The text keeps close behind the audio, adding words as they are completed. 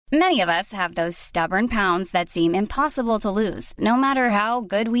Many of us have those stubborn pounds that seem impossible to lose, no matter how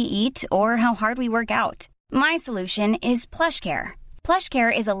good we eat or how hard we work out. My solution is PlushCare.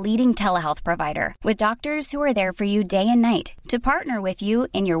 PlushCare is a leading telehealth provider with doctors who are there for you day and night to partner with you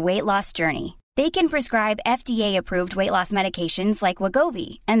in your weight loss journey. They can prescribe FDA-approved weight loss medications like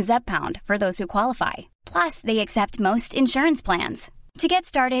Wegovy and Zepbound for those who qualify. Plus, they accept most insurance plans. To get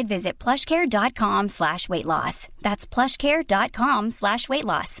started, visit plushcare.com/weightloss. That's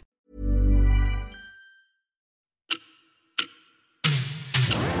plushcare.com/weightloss.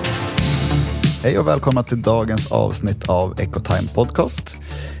 Hej och välkomna till dagens avsnitt av Ecotime Podcast.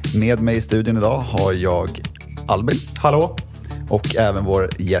 Med mig i studion idag har jag Albin. Hallå. Och även vår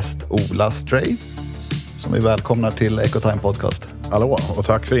gäst Ola Stray, som vi välkomnar till Ecotime Podcast. Hallå, och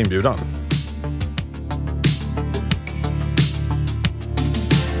tack för inbjudan.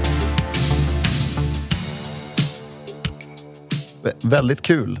 Väldigt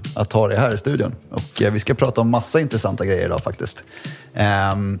kul att ha dig här i studion. Och vi ska prata om massa intressanta grejer idag faktiskt.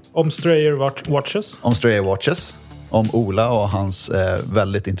 Om Strayer Watches. Om Strayer Watches. Om Ola och hans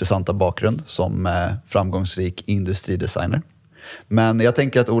väldigt intressanta bakgrund som framgångsrik industridesigner. Men jag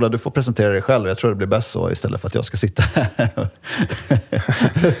tänker att Ola, du får presentera dig själv. Jag tror det blir bäst så istället för att jag ska sitta här och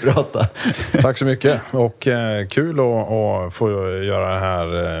prata. Tack så mycket. Och kul att få göra det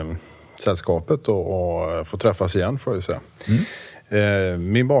här sällskapet och få träffas igen, får jag säga.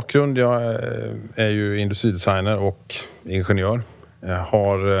 Min bakgrund, jag är ju industridesigner och ingenjör. Jag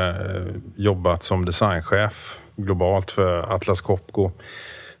har jobbat som designchef globalt för Atlas Copco,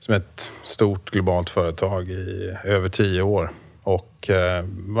 som är ett stort globalt företag, i över 10 år. Och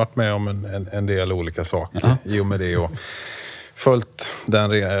varit med om en del olika saker i och med det. Och följt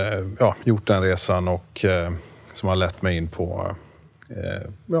gjort den resan och som har lett mig in på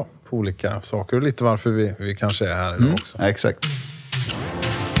olika saker. Och lite varför vi kanske är här idag också. Ja, exakt.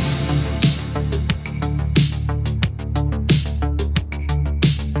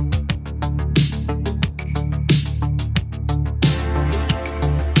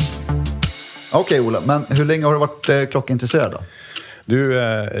 Okej, Ola, men hur länge har du varit klockintresserad då? Du,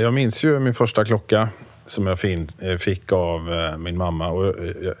 jag minns ju min första klocka som jag fick av min mamma. Och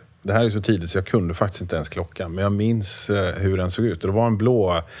det här är så tidigt så jag kunde faktiskt inte ens klockan. Men jag minns hur den såg ut. Och det var en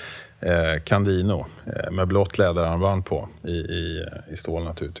blå Candino med blått läderarmband på i stål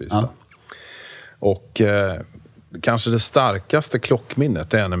naturligtvis. Ja. Och kanske det starkaste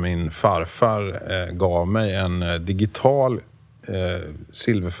klockminnet är när min farfar gav mig en digital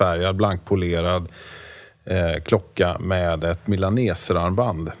silverfärgad, blankpolerad klocka med ett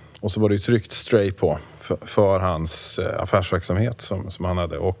milaneserarmband. Och så var det ju tryckt Stray på för hans affärsverksamhet som han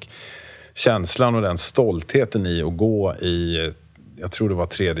hade. Och känslan och den stoltheten i att gå i, jag tror det var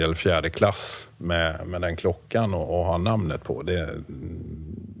 3:e eller 4:e klass med den klockan och ha namnet på.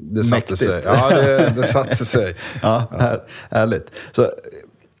 Det satte sig. Ja, det satte sig. Ja, härligt. Så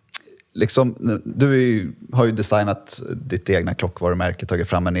liksom, du har ju designat ditt egna klockvarumärke, tagit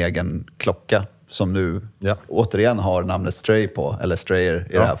fram en egen klocka som nu återigen har namnet Stray på, eller Strayer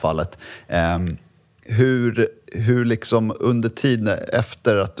i det här fallet. Hur liksom under tiden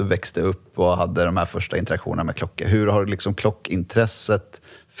efter att du växte upp och hade de här första interaktionerna med klockor, hur har liksom klockintresset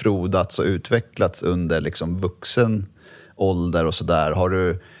frodats och utvecklats under liksom vuxen ålder och sådär? Har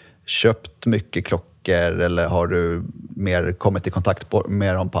du köpt mycket klockor eller har du mer kommit i kontakt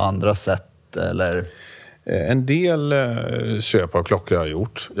med dem på andra sätt? Eller? En del köp av klockor jag har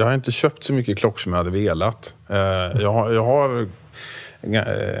gjort. Jag har inte köpt så mycket klockor som jag hade velat. Jag har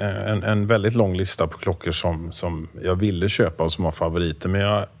en väldigt lång lista på klockor som jag ville köpa och som var favoriter. Men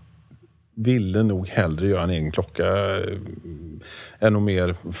jag ville nog hellre göra en egen klocka. Är nog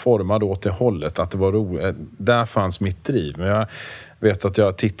mer formad åt det hållet. Att det var roligt. Där fanns mitt driv. Men jag vet att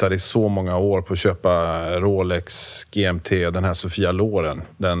jag tittade i så många år på att köpa Rolex GMT, den här Sofia Loren.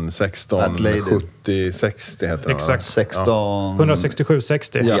 Den 1670-60 heter den. Exakt.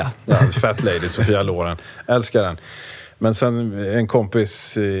 167-60. Ja, Fat Lady, Sofia Loren. Älskar den. Men sen en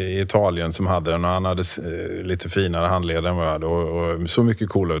kompis i Italien som hade den och han hade lite finare handleder än vad jag hade och så mycket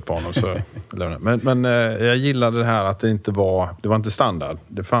coola ut på honom. Så, men jag gillade det här att det var inte standard.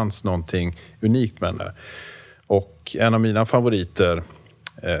 Det fanns någonting unikt med den där. Och en av mina favoriter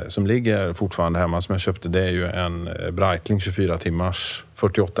som ligger fortfarande hemma som jag köpte, det är ju en Breitling 24 timmars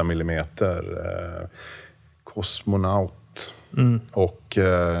 48 mm Cosmonaut. Och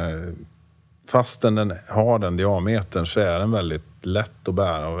fast den har den diametern så är den väldigt lätt att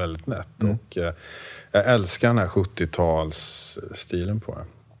bära och väldigt nätt. Och jag älskar den här 70-tals stilen på den.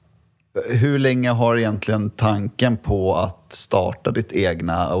 Hur länge har egentligen tanken på att starta ditt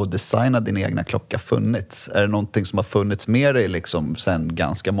egna och designa din egna klocka funnits? Är det någonting som har funnits med dig liksom sedan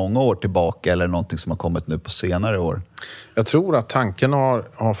ganska många år tillbaka eller någonting som har kommit nu på senare år? Jag tror att tanken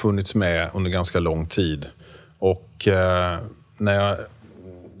har funnits med under ganska lång tid. Och när jag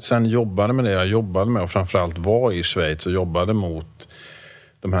sen jobbade med det jag jobbade med och framförallt var i Schweiz och jobbade mot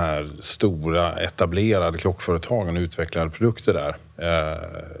de här stora etablerade klockföretagen och utvecklade produkter där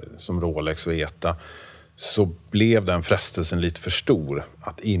som Rolex och ETA, så blev den frestelsen lite för stor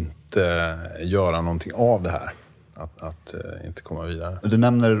att inte göra någonting av det här. Att inte komma vidare. Du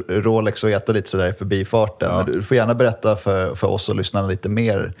nämner Rolex och ETA lite sådär i förbifarten. Ja. Men du får gärna berätta för oss och lyssna lite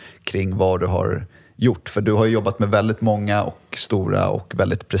mer kring vad du har gjort. För du har ju jobbat med väldigt många och stora och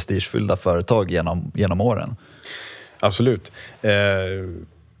väldigt prestigefyllda företag genom åren. Absolut.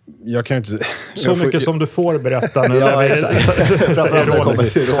 Jag kan ju inte... mycket som du får berätta nu. Ja, exakt.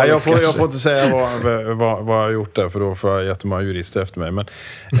 Jag får inte säga vad jag har gjort där, för då får jag jättemånga jurister efter mig. Men,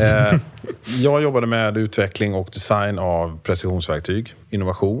 jag jobbade med utveckling och design av precisionsverktyg,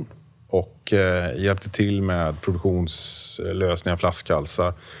 innovation och hjälpte till med produktionslösningar,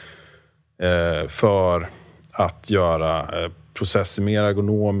 flaskhalsar för att göra processer mer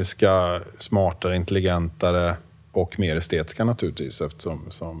ergonomiska, smartare, intelligentare och mer estetiska naturligtvis,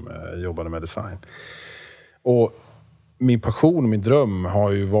 eftersom jag jobbade med design. Och min passion och min dröm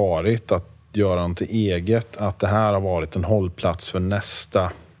har ju varit att göra någonting eget, att det här har varit en hållplats för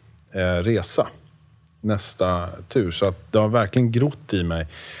nästa resa, nästa tur. Så att det har verkligen grott i mig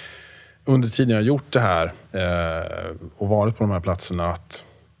under tiden jag har gjort det här och varit på de här platserna att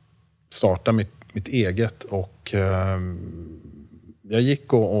starta mitt eget. Och jag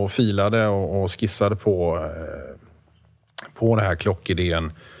gick och filade och skissade på det här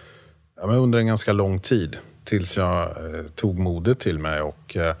klockidén under en ganska lång tid, tills jag tog modet till mig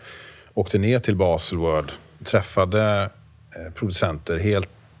och åkte ner till Baselworld, träffade producenter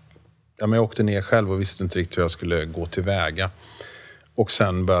jag åkte ner själv och visste inte riktigt hur jag skulle gå tillväga. Och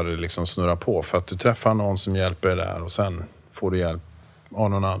sen började det liksom snurra på, för att du träffar någon som hjälper dig där och sen får du hjälp av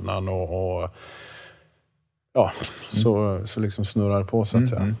någon annan och så liksom snurrar på så att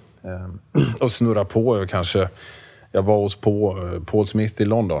säga. Och snurrar på kanske. Jag var hos Paul Smith i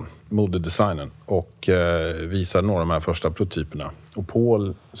London, modedesignen, och visade några av de här första prototyperna. Och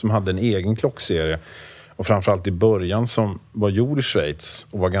Paul, som hade en egen klockserie, och framförallt i början som var gjord i Schweiz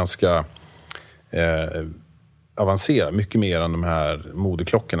och var ganska avancerad, mycket mer än de här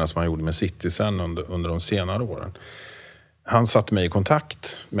modeklockorna som han gjorde med Citizen under de senare åren. Han satte mig i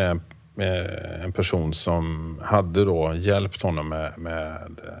kontakt med en person som hade då hjälpt honom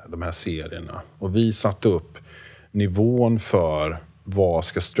med de här serierna. Och vi satte upp nivån för vad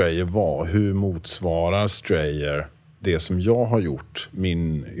ska Strayer vara? Hur motsvarar Strayer det som jag har gjort,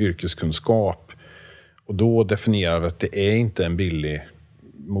 min yrkeskunskap? Och då definierade vi att det är inte en billig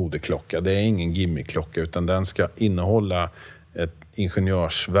modeklocka. Det är ingen gimmickklocka, utan den ska innehålla ett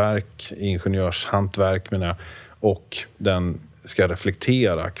ingenjörshantverk menar jag, och den ska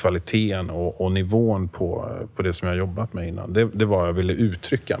reflektera kvaliteten och nivån på det som jag jobbat med innan. Det var jag ville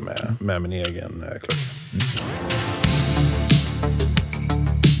uttrycka med min egen klocka.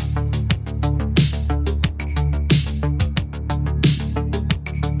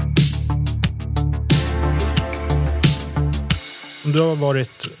 Du har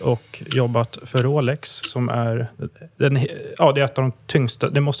varit och jobbat för Rolex, som är det är ett av de tyngsta,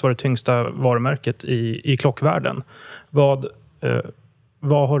 det måste vara det tyngsta varumärket i klockvärlden. Vad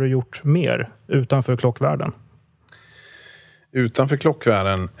har du gjort mer utanför klockvärlden? Utanför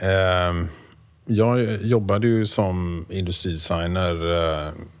klockvärlden? Jag jobbade ju som industridesigner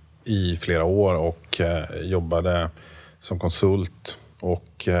i flera år och jobbade som konsult.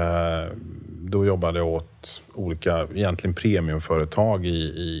 Och då jobbade jag åt olika, egentligen premiumföretag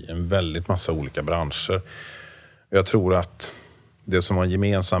i en väldigt massa olika branscher. Jag tror att det som var en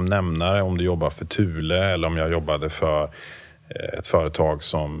gemensam nämnare, om du jobbar för Thule eller om jag jobbade för ett företag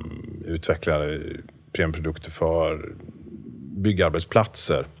som utvecklade premiumprodukter för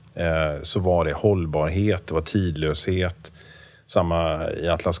byggarbetsplatser, så var det hållbarhet, det var tidlöshet. Samma i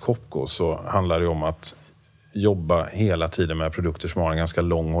Atlas Copco, så handlar det om att jobba hela tiden med produkter som har en ganska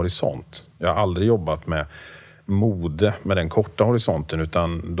lång horisont. Jag har aldrig jobbat med mode med den korta horisonten,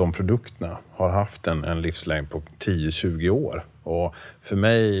 utan de produkterna har haft en livslängd på 10-20 år. Och för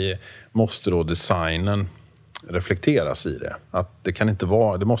mig måste då designen reflekteras i det. Att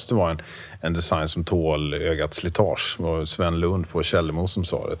det måste vara en design som tål ögats slitage. Det var Sven Lund på Källemo som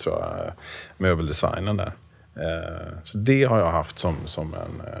sa det, tror jag, möbeldesignen där. Så det har jag haft som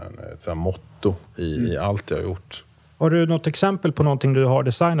ett motto i allt jag har gjort. Har du något exempel på någonting du har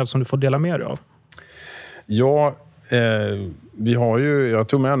designat som du får dela med dig av? Ja, vi har ju, jag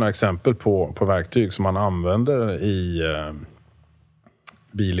tog med några exempel på verktyg som man använder i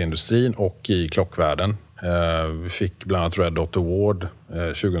bilindustrin och i klockvärlden. Vi fick bland annat Red Dot Award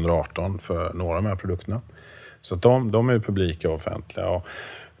 2018 för några av de här produkterna. Så att de är publika och offentliga. Och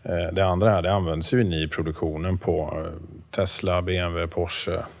det andra här, det används ju i produktionen på Tesla, BMW,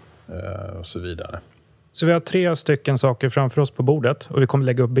 Porsche och så vidare. Så vi har 3 stycken saker framför oss på bordet och vi kommer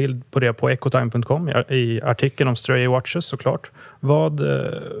lägga upp bild på det på ecotime.com i artikeln om Stray Watches såklart. Vad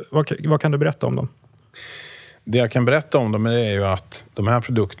kan du berätta om dem? Det jag kan berätta om dem är ju att de här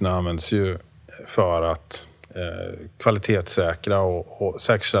produkterna används ju för att kvalitetssäkra och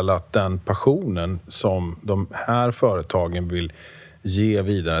säkerställa att den passionen som de här företagen vill ge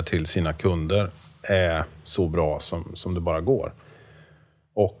vidare till sina kunder är så bra som det bara går.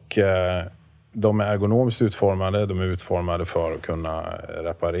 Och de är ergonomiskt utformade, de är utformade för att kunna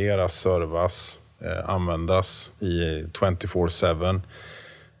repareras, servas, användas i 24/7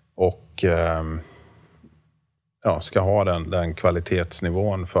 och ska ha den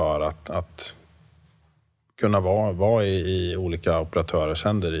kvalitetsnivån för att kunna vara i olika operatörers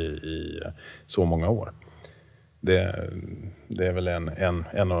händer i så många år. Det är väl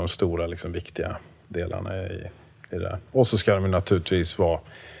en av de stora liksom, viktiga delarna i det. Och så ska de naturligtvis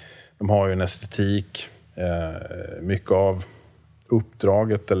de har ju en estetik, mycket av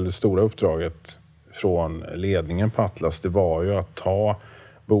uppdraget eller det stora uppdraget från ledningen på Atlas, det var ju att ta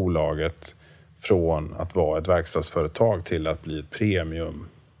bolaget från att vara ett verkstadsföretag till att bli ett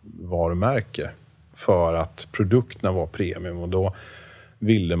premiumvarumärke för att produkterna var premium, och då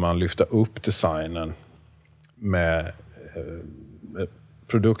ville man lyfta upp designen med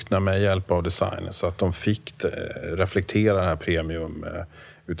produkterna med hjälp av designen så att de fick reflektera det här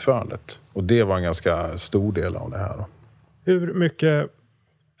premiumutförandet. Och det var en ganska stor del av det här då. Hur mycket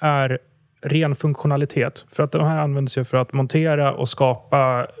är ren funktionalitet? För att de här används ju för att montera och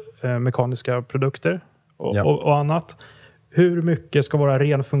skapa mekaniska produkter och annat. Hur mycket ska vara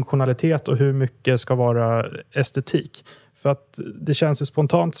ren funktionalitet och hur mycket ska vara estetik? För att det känns ju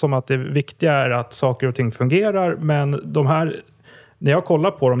spontant som att det viktiga är att saker och ting fungerar, men de här, när jag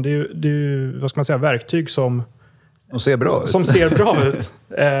kollar på dem, det är ju vad ska man säga, verktyg som ser bra ut. Som ser bra ut.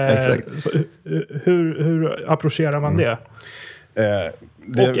 Exakt. Så hur approcherar man det?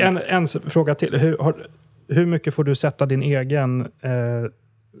 Och en fråga till. Hur mycket får du sätta din egen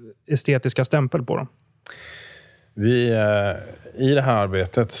estetiska stämpel på dem? I det här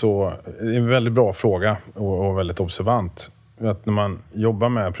arbetet så är det en väldigt bra fråga och väldigt observant. Att när man jobbar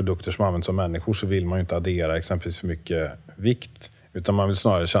med produkter som används av människor så vill man ju inte addera exempelvis för mycket vikt, utan man vill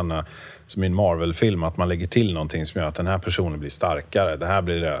snarare känna som i en Marvel-film att man lägger till någonting som gör att den här personen blir starkare. Det här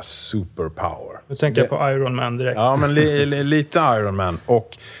blir deras superpower. Nu tänker jag på Iron Man direkt. Ja, men lite Iron Man.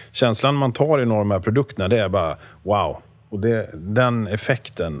 Och känslan man tar i de här produkterna, det är bara wow. Och den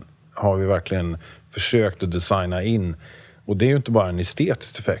effekten har vi verkligen försökt att designa in. Och det är ju inte bara en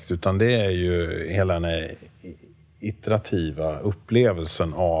estetisk effekt, utan det är ju hela den iterativa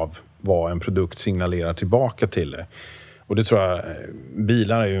upplevelsen av vad en produkt signalerar tillbaka till det. Och det tror jag,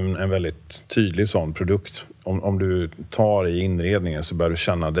 bilar är ju en väldigt tydlig sån produkt. Om du tar i inredningen så börjar du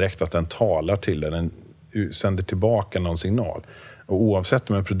känna direkt att den talar till dig. Den sänder tillbaka någon signal. Och oavsett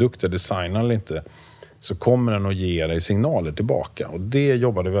om en produkt är designad eller inte så kommer den att ge dig signaler tillbaka. Och det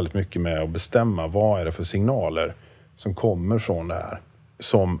jobbar du väldigt mycket med att bestämma. Vad är det för signaler som kommer från det här?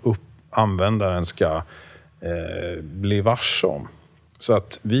 Som användaren ska bli varse om. Så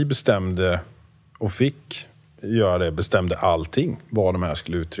att vi bestämde och fick göra det, bestämde allting vad de här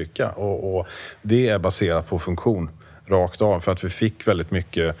skulle uttrycka. Och det är baserat på funktion rakt av, för att vi fick väldigt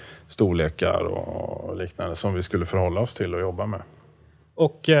mycket storlekar och liknande som vi skulle förhålla oss till och jobba med.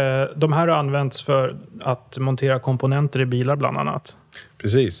 Och de här har använts för att montera komponenter i bilar bland annat.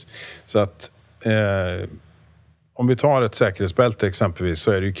 Precis. Så att om vi tar ett säkerhetsbälte exempelvis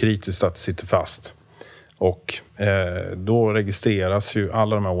så är det ju kritiskt att det sitter fast. Och då registreras ju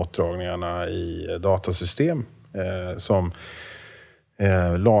alla de här åtdragningarna i datasystem som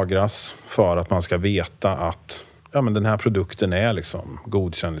lagras för att man ska veta att men den här produkten är liksom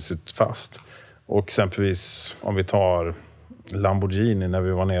godkänd, sitter fast. Och exempelvis om vi tar Lamborghini, när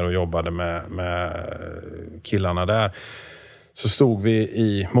vi var nere och jobbade med killarna där, så stod vi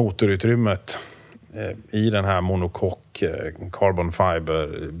i motorutrymmet i den här monocoque carbon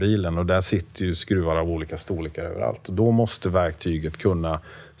fiber bilen, och där sitter ju skruvar av olika storlekar överallt. Och då måste verktyget kunna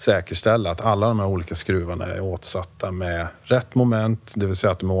säkerställa att alla de här olika skruvarna är åtsatta med rätt moment, det vill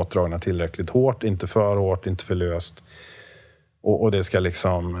säga att de är åtdragna tillräckligt hårt, inte för hårt, inte för löst. Och det ska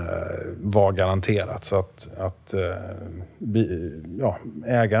liksom vara garanterat. Så att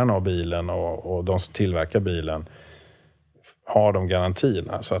ägaren av bilen och de som tillverkar bilen har de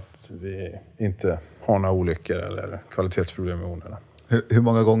garantierna. Så att vi inte har några olyckor eller kvalitetsproblem i onödan. Hur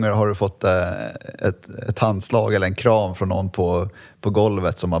många gånger har du fått ett handslag eller en kram från någon på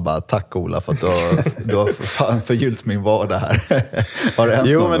golvet som har bara tack Ola för att du har fan förgyllt min vardag här? Har det hänt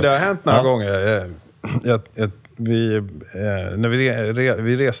någon gång? Men det har hänt några gånger.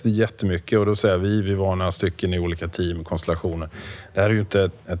 Vi reste jättemycket och då säger vi var några stycken i olika team, konstellationer. Det här är ju inte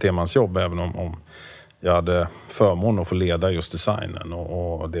ett enmansjobb även om jag hade förmån att få leda just designen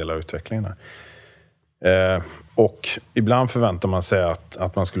och dela utvecklingen här. Och ibland förväntar man sig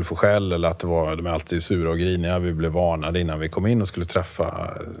att man skulle få skäll eller att de är alltid sura och griniga. Vi blev varnade innan vi kom in och skulle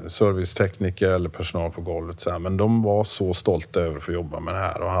träffa servicetekniker eller personal på golvet. Så här. Men de var så stolta över att få jobba med det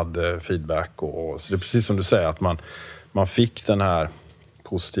här och hade feedback. Så det är precis som du säger att man fick den här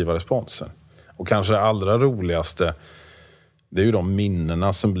positiva responsen. Och kanske det allra roligaste, det är ju de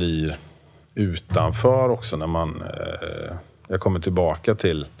minnena som blir utanför också när jag kommer tillbaka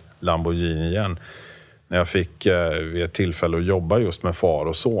till Lamborghini igen. När jag fick vid ett tillfälle att jobba just med far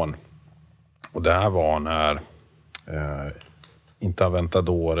och son. Och det här var när, inte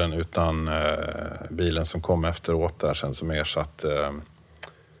Aventadoren utan bilen som kom efteråt där sen som ersatt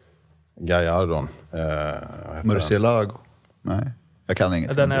Gallardon. Murcielago? Nej, jag kan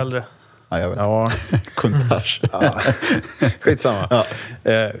inget. Den är äldre. Ja, jag vet. Ja. Countach. Ja. Skitsamma. Ja.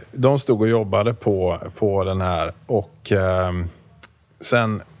 De stod och jobbade på den här och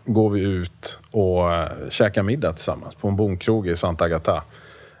sen går vi ut och käkar middag tillsammans på en bonkrog i Santa Agata.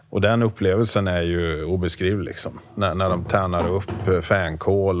 Och den upplevelsen är ju obeskrivlig liksom. När de tärnar upp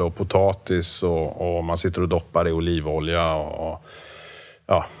fänkål och potatis och man sitter och doppar i olivolja och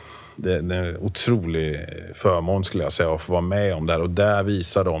ja, det är en otrolig förmån skulle jag säga att få vara med om där. Och där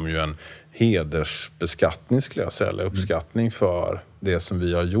visar de ju en hedersbeskattning skulle jag säga, eller uppskattning för det som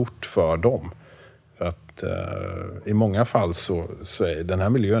vi har gjort för dem. För att i många fall så är den här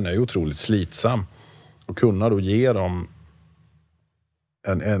miljön är ju otroligt slitsam. Och kunna då ge dem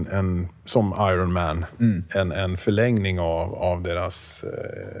en som Iron Man, en förlängning av deras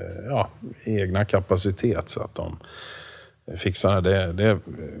egna kapacitet så att de fixar det är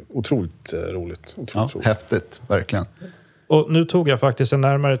otroligt roligt. Otroligt roligt. Häftigt, verkligen. Och nu tog jag faktiskt en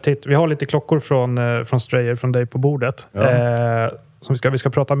närmare titt. Vi har lite klockor från Strayer, från dig på bordet. Ja. Som vi ska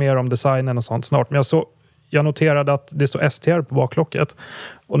prata mer om designen och sånt snart. Men jag noterade att det står STR på baklocket.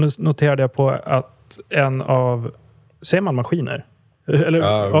 Och nu noterade jag på att en av... Ser man maskiner?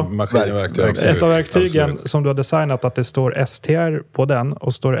 Eller, maskinverktyg. Ett av verktygen som du har designat, att det står STR på den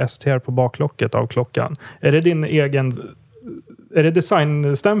och står STR på baklocket av klockan. Är det din egen... Är det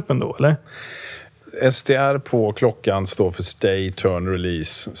designstämpeln då, eller? STR på klockan står för Stay Turn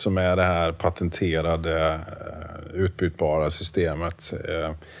Release, som är det här patenterade utbytbara systemet.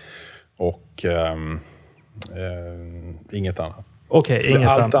 Och inget annat. Okej, inget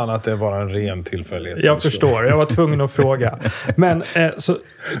Allt annat är bara en ren tillfällighet. Jag förstår, jag var tvungen att fråga. Men det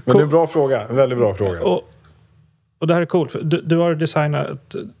är en bra fråga, en väldigt bra fråga. Och det här är coolt. Du har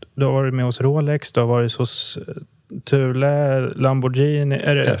designat, du har varit med hos Rolex, du har varit hos Thule,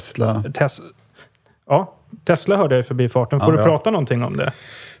 Lamborghini, Tesla. Ja, Tesla hörde jag förbi farten. Får du prata någonting om det?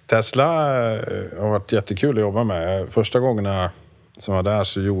 Tesla har varit jättekul att jobba med. Första gångerna som var där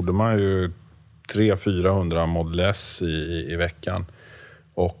så gjorde man ju 300-400 Model S i veckan.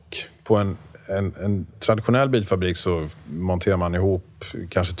 Och på en traditionell bilfabrik så monterar man ihop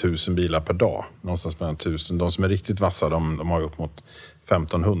kanske 1000 bilar per dag. Någonstans mellan 1000. De som är riktigt vassa, de har upp mot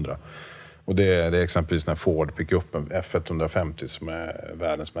 1500. Och det är exempelvis när Ford pickar upp en F150 som är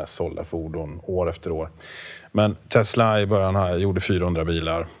världens mest sålda fordon år efter år. Men Tesla i början här gjorde 400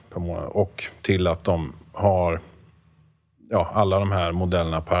 bilar per månad. Och till att de har alla de här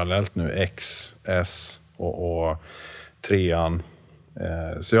modellerna parallellt nu. X, S och 3an.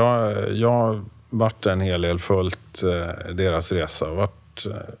 Så jag har varit en hel del följt deras resa. Det har varit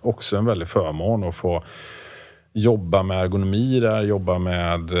också en väldig förmån att få jobba med ergonomi där, jobba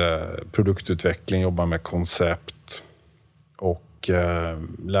med produktutveckling, jobba med koncept och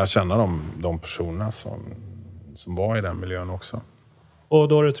lära känna de personerna som var i den miljön också. Och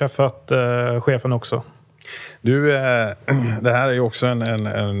då har du träffat chefen också? Du, det här är ju också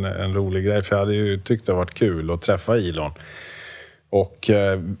en rolig grej, för jag hade ju tyckt det har varit kul att träffa Elon. Och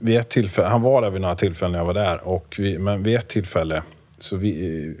vid ett tillfälle, han var där vid några tillfällen när jag var där, men vid ett tillfälle så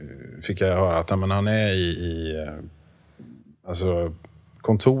fick jag höra att han är alltså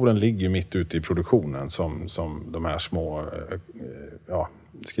kontoren ligger mitt ute i produktionen som de här små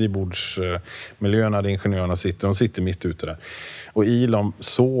skrivbordsmiljöerna där ingenjörerna sitter. De sitter mitt ute där. Och Elon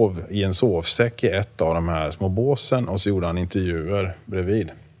sov i en sovsäck i ett av de här små båsen och så gjorde han intervjuer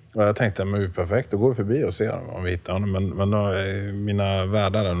bredvid. Och jag tänkte, men det är perfekt, då går vi förbi och ser om vi hittar honom. Men då, mina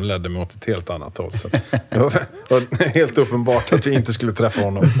värdar ledde mig åt ett helt annat håll. Så det var helt uppenbart att vi inte skulle träffa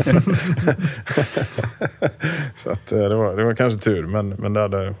honom. Så att, det var kanske tur, men det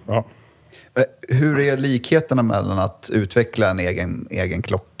hade, ja. Hur är likheterna mellan att utveckla en egen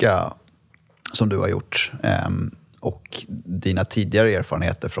klocka som du har gjort och dina tidigare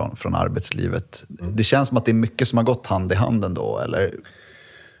erfarenheter från arbetslivet? Det känns som att det är mycket som har gått hand i hand ändå, eller?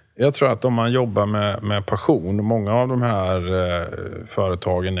 Jag tror att om man jobbar med passion, många av de här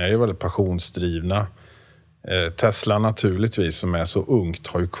företagen är ju väldigt passionsdrivna. Tesla naturligtvis, som är så ungt,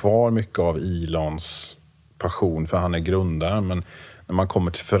 har ju kvar mycket av Elons passion, för han är grundaren. Men när man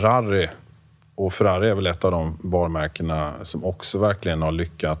kommer till Ferrari, och Ferrari är väl ett av de varumärkena som också verkligen har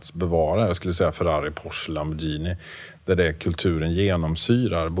lyckats bevara, jag skulle säga Ferrari, Porsche, Lamborghini, där det kulturen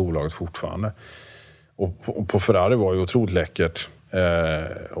genomsyrar bolaget fortfarande. Och på Ferrari var ju otroligt läckert.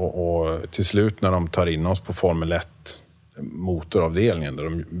 Och till slut när de tar in oss på Formel 1 motoravdelningen där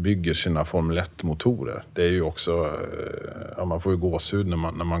de bygger sina Formel 1-motorer. Det är ju också, man får ju gåshud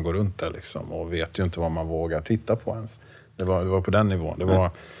när man går runt där liksom, och vet ju inte vad man vågar titta på ens. Det var på den nivån. Det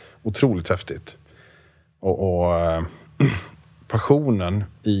var otroligt häftigt. Och passionen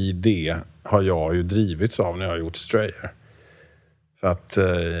i det har jag ju drivits av när jag har gjort Strayer. För att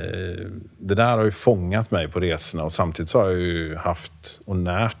det där har ju fångat mig på resorna, och samtidigt så har jag ju haft och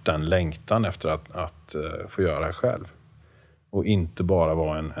närt den längtan efter att få göra det själv. Och inte bara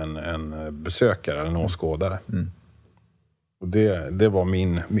vara en besökare eller en åskådare. Mm. Och det var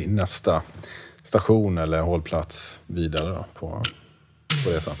min nästa station eller hållplats vidare då, på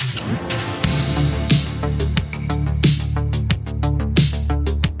resan.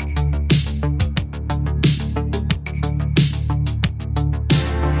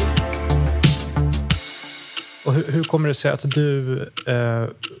 Och hur kommer det sig att du...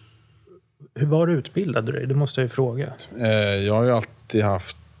 hur var du utbildad dig? Det måste jag ju fråga. Jag har ju alltid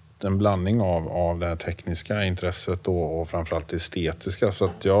haft en blandning av det här tekniska intresset och framförallt det estetiska. Så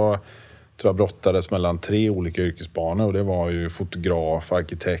att jag tror jag brottades mellan 3 olika yrkesbanor. Och det var ju fotograf,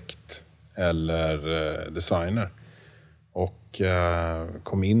 arkitekt eller designer. Och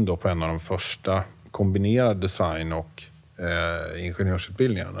kom in då på en av de första kombinerade design- och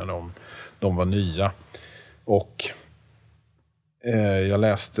ingenjörsutbildningarna när de var nya. Och jag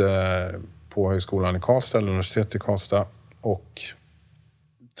läste på högskolan i Karlstad, eller universitetet i Karlstad, och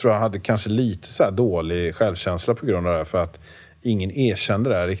tror jag hade kanske lite så här dålig självkänsla på grund av det här, för att ingen erkände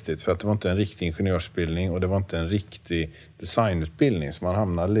det här riktigt, för att det var inte en riktig ingenjörsutbildning och det var inte en riktig designutbildning, så man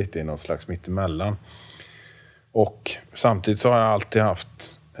hamnade lite i någon slags mittemellan. Och samtidigt så har jag alltid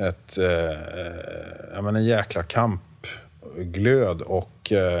haft en jäkla kampglöd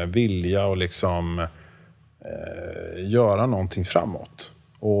och vilja och liksom göra någonting framåt.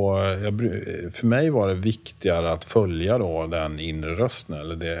 Och för mig var det viktigare att följa då den inre rösten,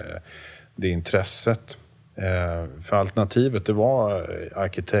 eller det intresset. För alternativet, det var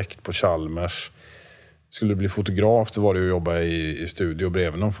arkitekt på Chalmers. Skulle du bli fotograf, då var det att jobba i studio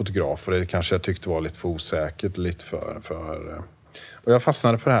bredvid någon fotograf. Och det kanske jag tyckte var lite för osäkert, lite för... Och jag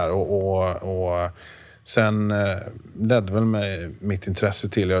fastnade på det här och sen ledde väl mitt intresse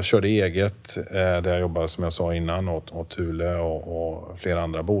till, jag körde eget där jag jobbade som jag sa innan åt Thule och flera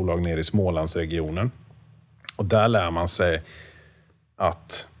andra bolag nere i Smålandsregionen. Och där lär man sig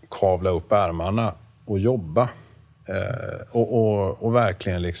att kavla upp ärmarna och jobba och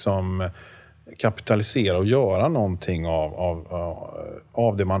verkligen liksom kapitalisera och göra någonting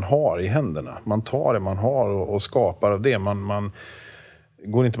av det man har i händerna. Man tar det man har och skapar av det. Man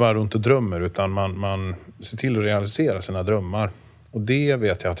går inte bara runt och drömmer, utan man ser till att realisera sina drömmar. Och det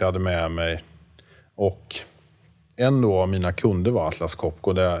vet jag att jag hade med mig. Och en av mina kunder var Atlas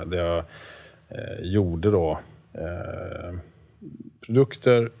Copco, där jag gjorde då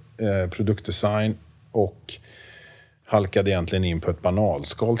produktdesign, och halkade egentligen in på ett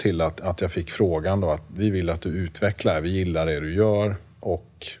banalskal till att jag fick frågan då att vi vill att du utvecklar, vi gillar det du gör,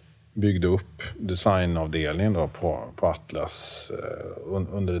 och byggde upp designavdelningen då på Atlas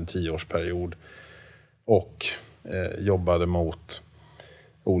under en 10-årsperiod och jobbade mot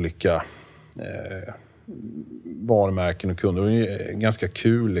olika varumärken och kunder. Det är en ganska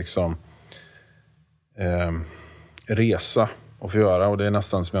kul liksom resa att få göra, och det är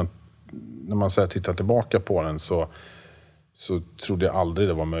nästan som när man tittar tillbaka på den så trodde jag aldrig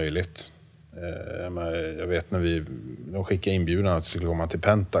det var möjligt. Jag vet när de skickade inbjudan att jag skulle komma till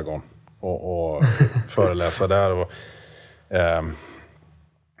Pentagon och föreläsa där.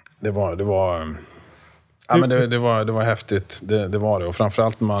 det var häftigt. Det var det. Och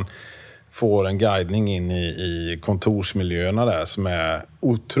framförallt när man får en guidning in i kontorsmiljöerna där som är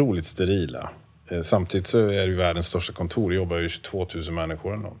otroligt sterila. Samtidigt så är det ju världens största kontor. Det jobbar ju 22 000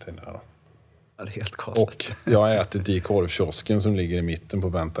 människor eller någonting där. Det är helt galet. Och jag har ätit i korvkiosken som ligger i mitten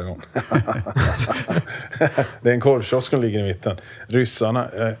på Pentagon. Det är en korvkiosk som ligger i mitten. Ryssarna,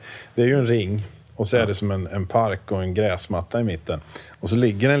 det är ju en ring. Och så är det som en park och en gräsmatta i mitten. Och så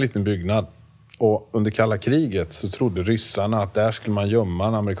ligger en liten byggnad. Och under kalla kriget så trodde ryssarna att där skulle man gömma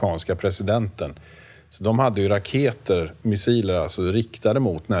den amerikanska presidenten. Så de hade ju raketer, missiler alltså riktade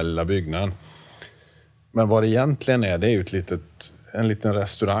mot den här lilla byggnaden. Men vad det egentligen är, det är ju en liten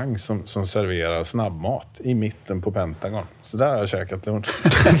restaurang som serverar snabbmat i mitten på Pentagon. Så där har jag käkat lunch.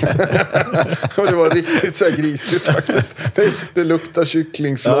 Och det var riktigt så här grisigt faktiskt. Det luktar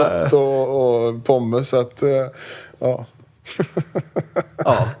kycklingflott och pommes. Så att, ja.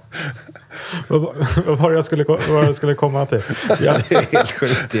 Ja. Vad var jag skulle komma till? Ja, det är helt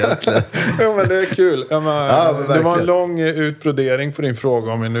sjukt egentligen. Ja, men det är kul. Ja, men det var en verkligen. lång utbrodering på din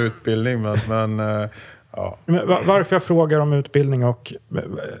fråga om min utbildning. Men ja. Men varför jag frågar om utbildning och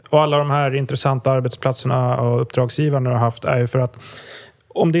alla de här intressanta arbetsplatserna och uppdragsgivarna du har haft är ju för att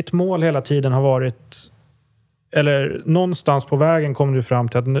om ditt mål hela tiden har varit, eller någonstans på vägen kommer du fram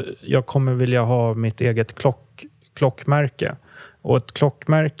till att jag kommer vilja ha mitt eget klockmärke. Och ett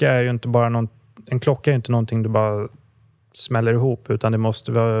klockmärke är ju inte bara en klocka är ju inte någonting du bara smäller ihop, utan det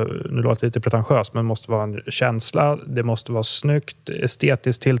måste vara, nu låter det lite pretentiöst, men det måste vara en känsla, det måste vara snyggt,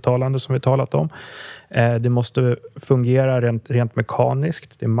 estetiskt tilltalande som vi talat om. Det måste fungera rent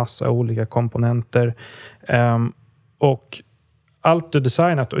mekaniskt, det är massa olika komponenter. Och allt du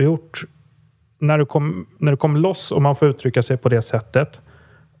designat och gjort, när du kom loss, om man får uttrycka sig på det sättet,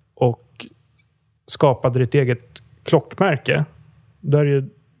 och skapade ditt eget klockmärke, då är det ju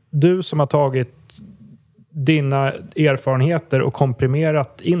du som har tagit dina erfarenheter och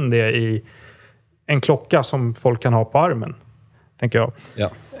komprimerat in det i en klocka som folk kan ha på armen, tänker jag.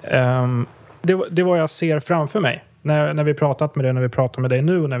 Ja. Det var jag ser framför mig när vi pratat med dig, när vi pratar med dig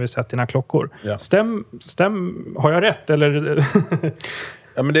nu och när vi sett dina klockor. Ja. Har jag rätt? Eller?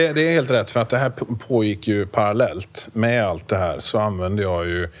 Ja, men det är helt rätt, för att det här pågick ju parallellt med allt det här. Så använde jag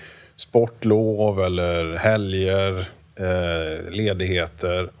ju sportlov eller helger,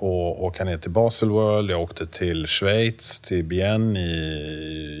 ledigheter och åka ner till Baselworld. Jag åkte till Schweiz, till Bienne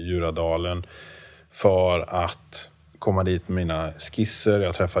i Djuradalen för att komma dit med mina skisser.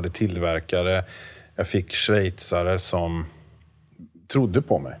 Jag träffade tillverkare. Jag fick schweizare som trodde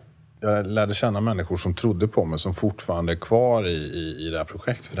på mig. Jag lärde känna människor som trodde på mig, som fortfarande är kvar i det här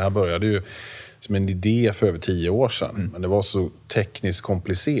projektet. För det här började ju som en idé för över 10 år sedan. Men det var så tekniskt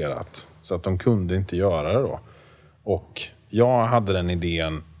komplicerat så att de kunde inte göra det då. Och jag hade den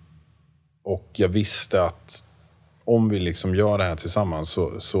idén och jag visste att om vi liksom gör det här tillsammans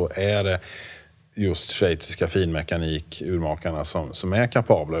så är det just schweiziska finmekanik, urmakarna som är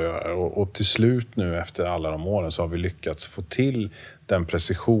kapabla att göra det. Och till slut nu efter alla de åren så har vi lyckats få till den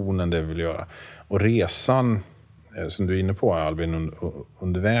precisionen det vi vill göra. Och resan som du är inne på, Albin,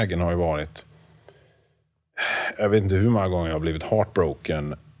 under vägen har ju varit, jag vet inte hur många gånger jag har blivit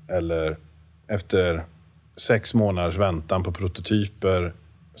heartbroken, eller efter 6 månaders väntan på prototyper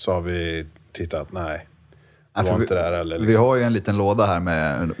så har vi tittat, nej, det var inte där heller. Liksom. Vi har ju en liten låda här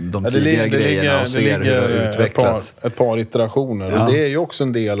med de tidiga grejerna och ser hur det har utvecklats. Ett par iterationer. Ja. Och det är ju också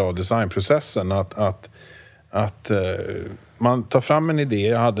en del av designprocessen att man tar fram en idé.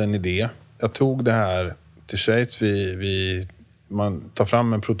 Jag hade en idé. Jag tog det här till Schweiz. Man tar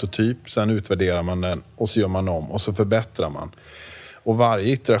fram en prototyp, sen utvärderar man den och så gör man om och så förbättrar man. Och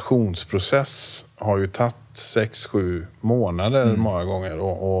varje iterationsprocess har ju tagit 6-7 månader många gånger.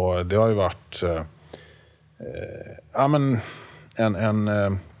 Och det har ju varit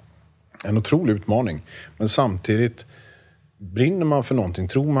en otrolig utmaning. Men samtidigt, brinner man för någonting,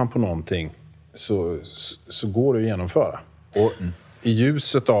 tror man på någonting, så går det att genomföra. Och i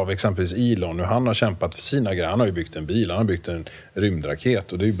ljuset av exempelvis Elon, nu han har kämpat för sina grejer. Han har ju byggt en bil, han har byggt en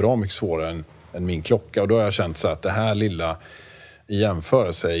rymdraket. Och det är ju bra mycket svårare än min klocka. Och då har jag känt så att det här lilla i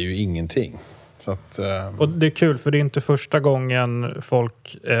jämförelse är ju ingenting. Så att, och det är kul, för det är inte första gången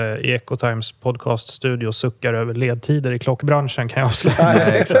folk i Ecotimes podcaststudio suckar över ledtider i klockbranschen, kan jag avslöja.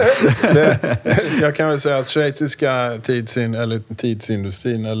 Nej, exakt. Jag kan väl säga att schweiziska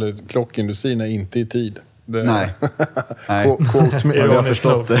tidsindustrin eller klockindustrin är inte i tid. Nej. Quote me. Jag har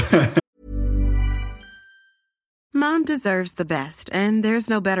förstått det. Mom deserves the best, and there's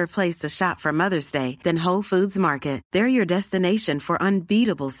no better place to shop for Mother's Day than Whole Foods Market. They're your destination for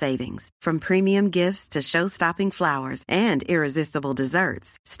unbeatable savings, from premium gifts to show-stopping flowers and irresistible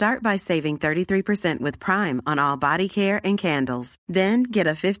desserts. Start by saving 33% with Prime on all body care and candles. Then get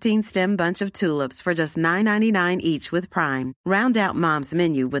a 15-stem bunch of tulips for just $9.99 each with Prime. Round out Mom's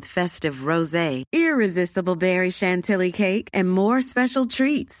menu with festive rosé, irresistible berry chantilly cake, and more special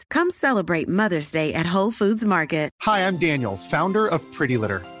treats. Come celebrate Mother's Day at Whole Foods Market. Hi, I'm Daniel, founder of Pretty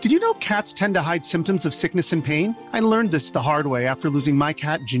Litter. Did you know cats tend to hide symptoms of sickness and pain? I learned this the hard way after losing my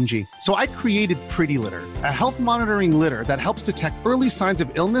cat, Gingy. So I created Pretty Litter, a health monitoring litter that helps detect early signs of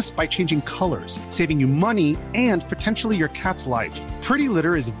illness by changing colors, saving you money and potentially your cat's life. Pretty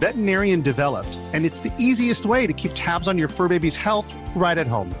Litter is veterinarian developed, and it's the easiest way to keep tabs on your fur baby's health right at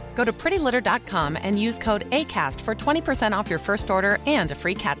home. Go to prettylitter.com and use code ACAST for 20% off your first order and a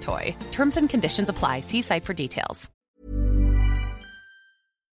free cat toy. Terms and conditions apply. See site for details.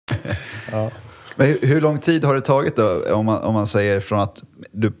 Ja. Men hur lång tid har det tagit då, om man säger från att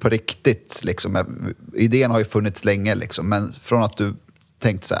du på riktigt, liksom, idén har ju funnits länge, liksom, men från att du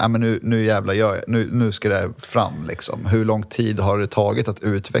tänkte så här, men nu jävlar gör jag, nu ska det fram, liksom. Hur lång tid har det tagit att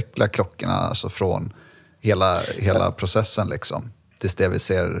utveckla klockorna, alltså från hela processen, liksom, tills det vi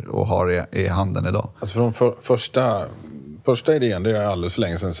ser och har i handen idag? Alltså från första idén, det är alldeles för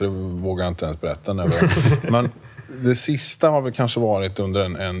länge sedan, så det vågar jag inte ens berätta nu. Men det sista har väl kanske varit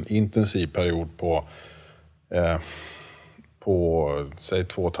under en intensiv period på säg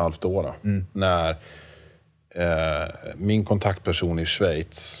 2,5 år då, när min kontaktperson i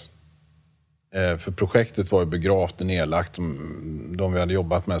Schweiz, för projektet var ju begravt och nedlagt, de vi hade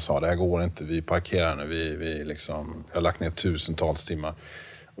jobbat med sa det här går inte, vi parkerar nu, vi liksom, jag har lagt ner tusentals timmar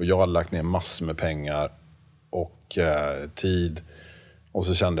och jag hade lagt ner massor med pengar och tid. Och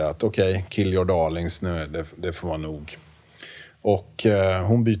så kände jag att okej, kill your darlings, nu det får vara nog. Och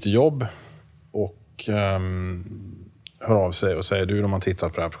hon byter jobb och hör av sig och säger, du, de har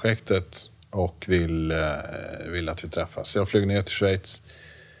tittat på det här projektet och vill att vi träffas. Så jag flög ner till Schweiz.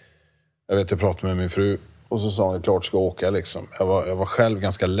 Jag pratade med min fru och så sa hon att klart ska åka, liksom. Jag var själv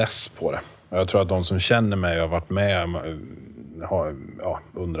ganska less på det. Jag tror att de som känner mig och har varit med har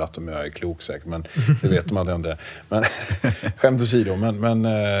undrat om jag är klok säkert, men det vet de att jag inte är. Men skämt åsido, men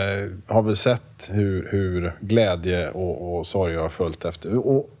har väl sett hur glädje och sorg har följt efter,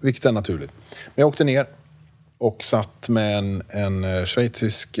 och vilket är naturligt. Men jag åkte ner och satt med en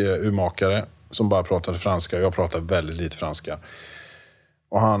schweizisk urmakare som bara pratade franska. Jag pratade väldigt lite franska.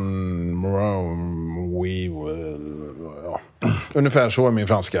 Och han... ungefär så är min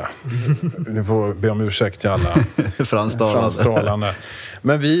franska. Ni får be om ursäkt till alla fransktalande.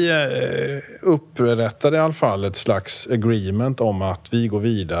 Men vi upprättade i alla fall ett slags agreement om att vi går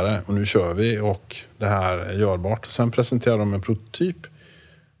vidare och nu kör vi och det här är görbart. Sen presenterade de en prototyp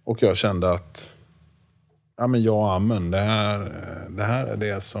och jag kände att amen, det här är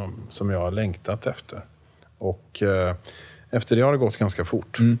det som jag har längtat efter. Och efter det har det gått ganska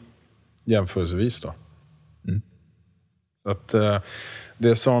fort. Jämförelsevis då. Så att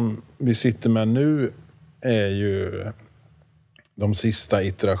det som vi sitter med nu är ju de sista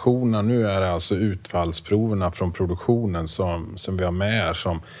iterationerna. Nu är det alltså utfallsproverna från produktionen som vi har med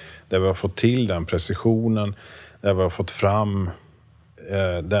här, där vi har fått till den precisionen, där vi har fått fram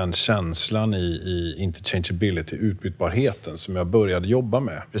den känslan i interchangeability, utbytbarheten, som jag började jobba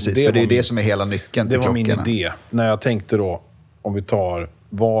med. Precis, för det är det som är hela nyckeln till klockorna. Det var min idé. När jag tänkte då, om vi tar,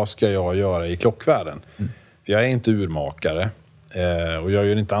 vad ska jag göra i klockvärlden? För jag är inte urmakare och jag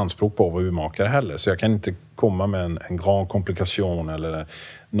gör inte anspråk på att vara urmakare heller. Så jag kan inte komma med en grand komplikation eller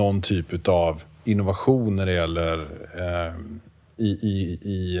någon typ av innovation när det gäller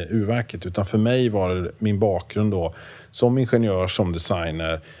i urverket. Utan för mig var det min bakgrund då som ingenjör, som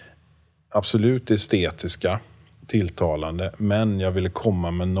designer, absolut estetiska, tilltalande, men jag ville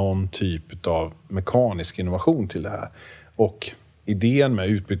komma med någon typ av mekanisk innovation till det här. Och idén med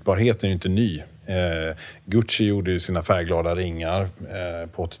utbytbarhet är ju inte ny. Gucci gjorde ju sina färgglada ringar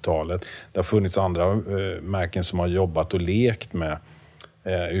på 80-talet. Det har funnits andra märken som har jobbat och lekt med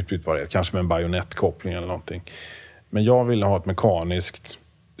utbytbarhet, kanske med en bajonettkoppling eller någonting. Men jag ville ha ett mekaniskt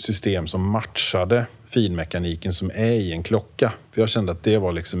system som matchade finmekaniken som är i en klocka. För jag kände att det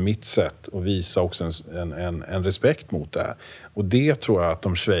var liksom mitt sätt att visa också en respekt mot det här. Och det tror jag att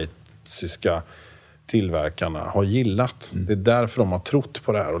de schweiziska tillverkarna har gillat. Det är därför de har trott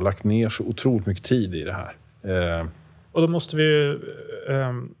på det här och lagt ner så otroligt mycket tid i det här. Och då måste vi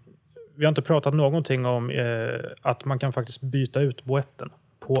vi har inte pratat någonting om att man kan faktiskt byta ut boetten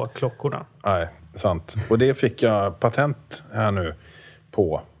på klockorna. Nej, sant. Och det fick jag patent här nu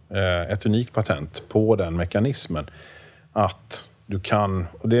på. ett unikt patent på den mekanismen. Att du kan,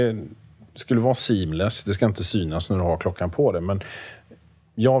 och det skulle vara seamless, det ska inte synas när du har klockan på det, men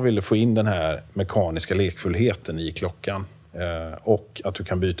jag ville få in den här mekaniska lekfullheten i klockan. Och att du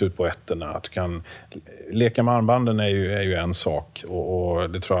kan byta ut boetterna, att du kan leka med armbanden är ju en sak, och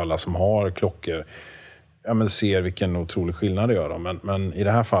det tror jag alla som har klockor ser vilken otrolig skillnad det gör. Men i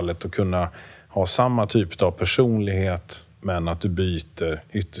det här fallet att kunna ha samma typ av personlighet, men att du byter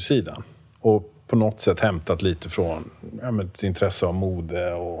yttersidan. Och på något sätt hämtat lite från ett intresse av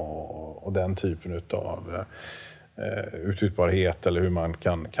mode och den typen av utbytbarhet, eller hur man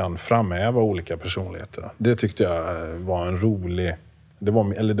kan framhäva olika personligheter. Det tyckte jag var en rolig... Det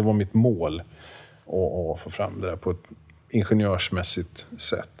var mitt mål att få fram det där på ett ingenjörsmässigt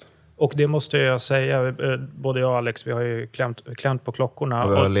sätt. Och det måste jag säga, både jag och Alex, vi har ju klämt på klockorna.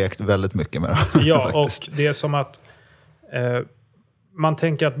 Och vi har lekt väldigt mycket med det. Ja, och det är som att man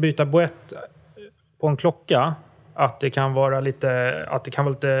tänker att byta boett på en klocka, att det kan vara lite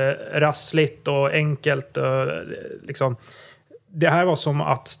rassligt och enkelt. Liksom. Det här var som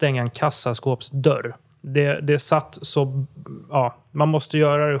att stänga en kassaskåpsdörr. Det satt så... Ja, man måste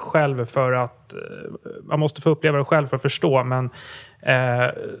göra det själv för att... Man måste få uppleva det själv för att förstå, men...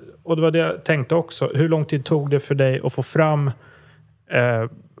 och det var det jag tänkte också. Hur lång tid tog det för dig att få fram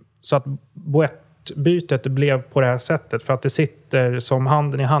så att boettbytet blev på det här sättet? För att det sitter som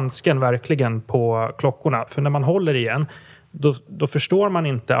handen i handsken verkligen på klockorna. För när man håller igen, då förstår man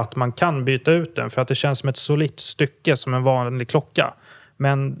inte att man kan byta ut den. För att det känns som ett solitt stycke som en vanlig klocka.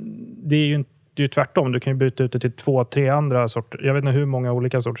 Men det är ju tvärtom. Du kan ju byta ut det till 2-3 andra sorter. Jag vet inte hur många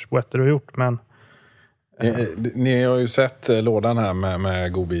olika sorters boetter du har gjort, men... Ni har ju sett lådan här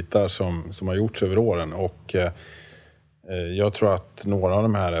med godbitar som har gjorts över åren, och jag tror att några av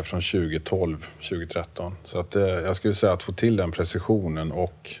de här är från 2012, 2013. Så att jag skulle säga att få till den precisionen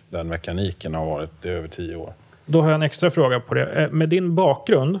och den mekaniken har varit över 10 år. Då har jag en extra fråga på det. Med din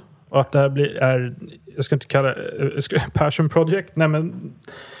bakgrund och att det här jag ska inte kalla det passion project, nej men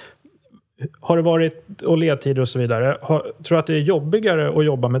har det varit och ledtider och så vidare, tror du att det är jobbigare att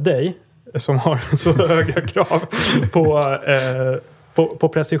jobba med dig som har så höga krav på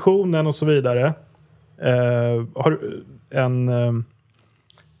precisionen och så vidare, har du än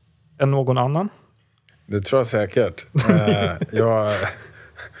någon annan? Det tror jag säkert.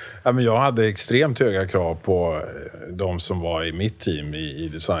 Jag hade extremt höga krav på de som var i mitt team, i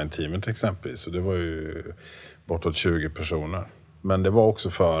designteamet exempelvis. Så det var ju bortåt 20 personer. Men det var också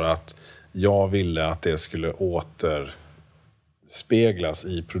för att jag ville att det skulle återspeglas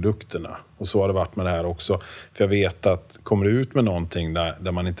i produkterna. Och så har det varit med det här också. För jag vet att kommer du ut med någonting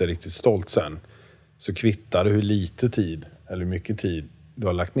där man inte är riktigt stolt sen, så kvittar det hur lite tid eller hur mycket tid du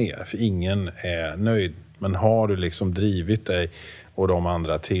har lagt ner. För ingen är nöjd. Men har du liksom drivit dig och de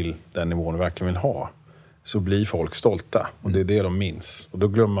andra till den nivån du verkligen vill ha, så blir folk stolta. Och det är det de minns. Och då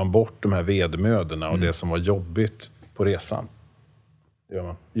glömmer man bort de här vedermödorna och det som var jobbigt på resan.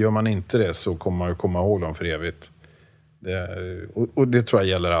 Gör man inte det, så kommer man ju komma ihåg dem för evigt. Och det tror jag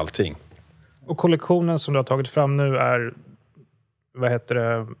gäller allting. Och kollektionen som du har tagit fram nu är, vad heter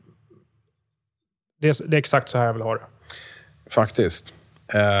det? Det är exakt så här jag vill ha det. Faktiskt.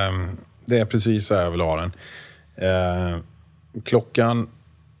 Det är precis så här jag vill ha den. Klockan,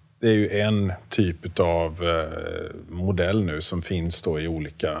 det är ju en typ av modell nu som finns då i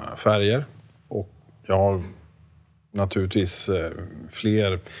olika färger. Och jag har naturligtvis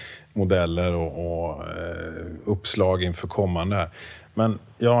fler modeller och uppslag inför kommande här. Men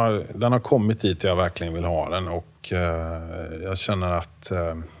den har kommit dit jag verkligen vill ha den, och jag känner att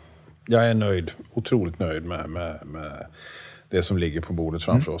jag är nöjd, otroligt nöjd med det som ligger på bordet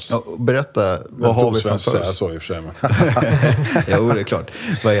framför oss. Ja, berätta, vad har vi framför oss? Så i och för sig. Jo, det är klart.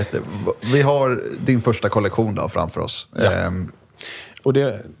 Vi har din första kollektion då framför oss. Ja. Och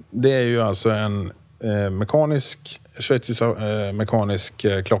det är ju alltså en schweizisk mekanisk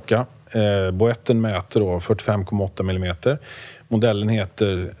klocka. Boetten mäter då 45,8 mm. Modellen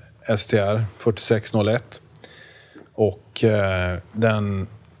heter STR 4601. Och den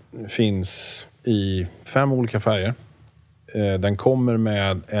finns i 5 olika färger. Den kommer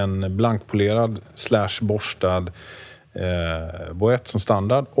med en blankpolerad / borstad boett som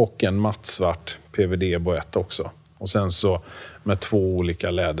standard och en mattsvart PVD-boett också. Och sen så med 2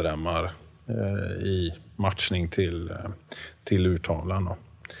 olika läderremmar i matchning till urtavlan då.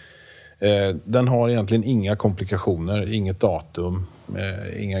 Den har egentligen inga komplikationer, inget datum,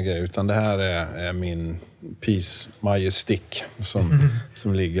 inga grejer, utan det här är min Peace Majestic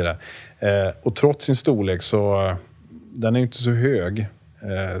som ligger där. Och trots sin storlek så den är inte så hög,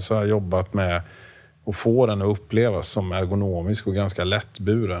 så har jag jobbat med och få den att upplevas som ergonomisk och ganska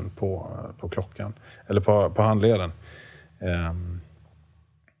lättburen på klockan. Eller på handleden.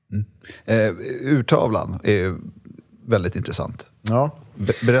 Urtavlan är väldigt intressant. Ja.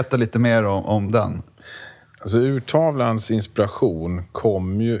 Berätta lite mer om den. Alltså urtavlans inspiration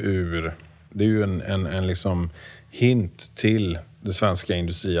kom ju ur... Det är ju en liksom hint till det svenska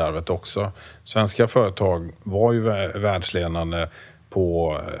industriarvet också. Svenska företag var ju världsledande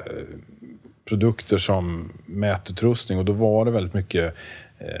på produkter som mätutrustning, och då var det väldigt mycket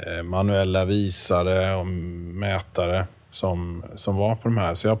manuella visare och mätare som var på de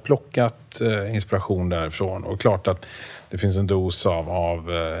här. Så jag har plockat inspiration därifrån, och klart att det finns en dos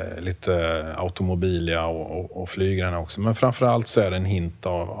av lite automobilia och flygare också. Men framförallt så är det en hint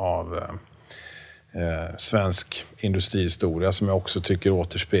av svensk industrihistoria som jag också tycker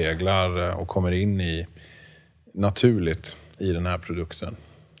återspeglar och kommer in i naturligt i den här produkten.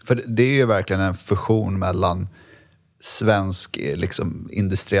 För det är ju verkligen en fusion mellan svensk liksom,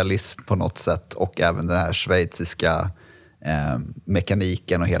 industrialism på något sätt och även den här schweiziska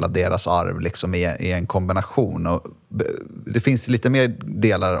mekaniken och hela deras arv liksom i en kombination. Och det finns lite mer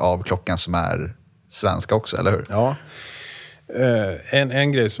delar av klockan som är svenska också, eller hur? Ja.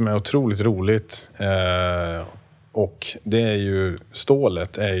 En grej som är otroligt roligt och det är ju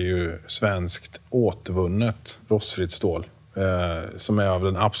stålet är ju svenskt återvunnet rostfritt stål som är av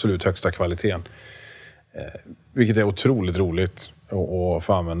den absolut högsta kvaliteten. Vilket är otroligt roligt att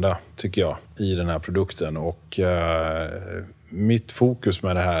få använda, tycker jag, i den här produkten. Och mitt fokus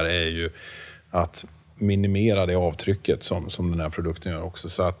med det här är ju att minimera det avtrycket som den här produkten gör också.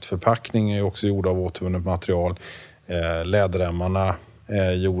 Så att förpackningen är också gjord av återvunnet material. Läderremmarna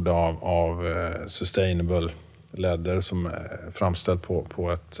är gjorda av sustainable läder som är framställt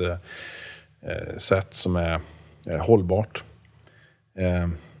på ett sätt som är hållbart.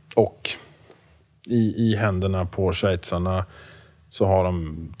 Och i händerna på schweizarna så har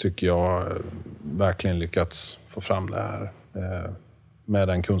de, tycker jag, verkligen lyckats få fram det här med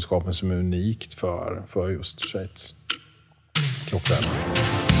den kunskapen som är unikt för just Schweiz klockvärlden.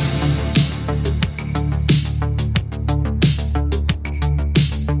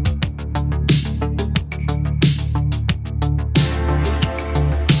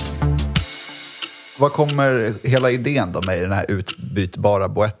 Vad kommer hela idén då med den här utbytbara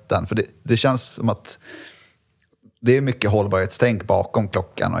boetten? För det känns som att det är mycket hållbarhetstänk bakom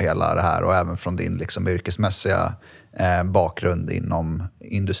klockan och hela det här, och även från din liksom yrkesmässiga bakgrund inom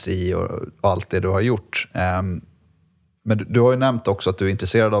industri och allt det du har gjort. Men du har ju nämnt också att du är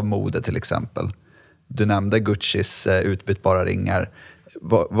intresserad av mode till exempel. Du nämnde Guccis utbytbara ringar.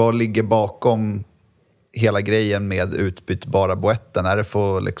 Vad ligger bakom hela grejen med utbytbara boetten? Är det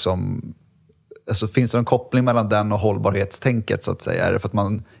för liksom... Alltså, finns det en koppling mellan den och hållbarhetstänket så att säga? Är det för att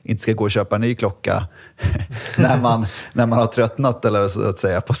man inte ska gå och köpa en ny klocka när man har tröttnat eller så att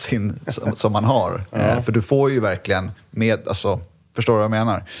säga på sin som man har? Ja. För du får ju verkligen med, alltså, förstår du vad jag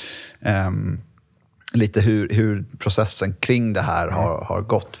menar? Lite hur processen kring det här har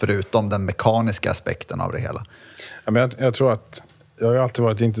gått, förutom den mekaniska aspekten av det hela. Ja, men jag tror att jag har alltid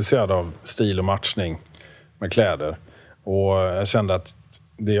varit intresserad av stil och matchning med kläder. Och jag kände att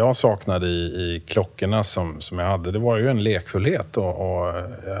det jag saknade i klockorna som jag hade, det var ju en lekfullhet. Och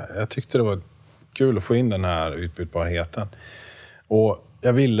jag tyckte det var kul att få in den här utbytbarheten. Och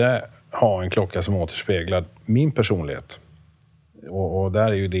jag ville ha en klocka som återspeglar min personlighet. Och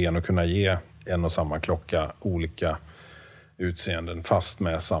där är ju idén att kunna ge en och samma klocka olika utseenden, fast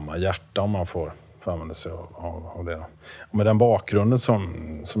med samma hjärta, om man får använda sig av det. Och med den bakgrunden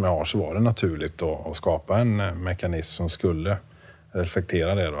som jag har, så var det naturligt att skapa en mekanism som skulle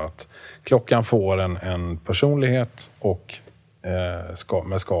reflektera det då, att klockan får en personlighet och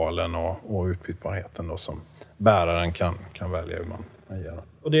med skalen och utbytbarheten då, som bäraren kan välja hur man gör.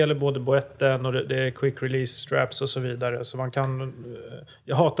 Och det gäller både boetten och det är quick release straps och så vidare. Så man kan...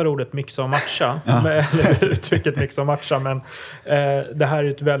 Jag hatar ordet mixa och matcha. Eller uttrycket mixa och matcha. Men det här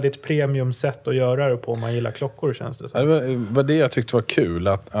är ett väldigt premium sätt att göra det på om man gillar klockor, känns det så. Det var det jag tyckte var kul.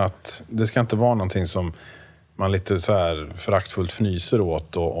 Att det ska inte vara någonting som man lite så här föraktfullt fnyser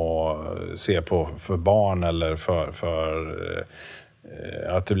åt och ser på för barn eller för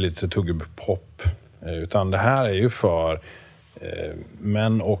att det blir lite tuggpop. Utan det här är ju för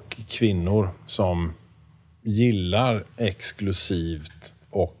män och kvinnor som gillar exklusivt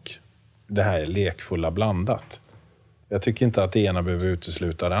och det här är lekfulla blandat. Jag tycker inte att det ena behöver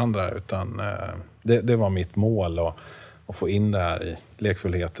utesluta det andra, utan det var mitt mål att få in det här i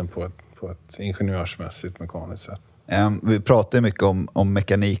lekfullheten på ett ingenjörsmässigt mekaniskt sätt. Vi pratar mycket om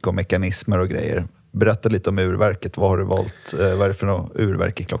mekanik och mekanismer och grejer. Berätta lite om urverket. Vad har du valt? Vad är det för något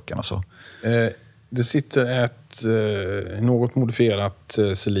urverk i klockan och så? Det sitter ett något modifierat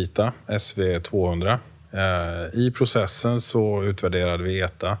Celita SV200. I processen så utvärderade vi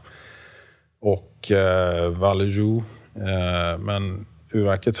ETA och Valjoux. Men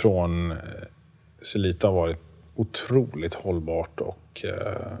urverket från Celita har varit otroligt hållbart och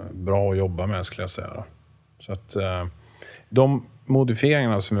bra att jobba med, skulle jag säga. Så att de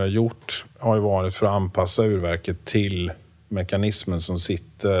modifieringarna som vi har gjort har ju varit för att anpassa urverket till mekanismen som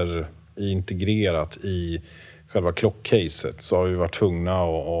sitter integrerat i själva klockcaset. Så har vi varit tvungna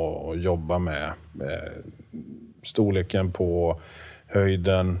att jobba med storleken på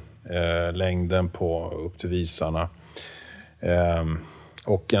höjden, längden på upp till visarna.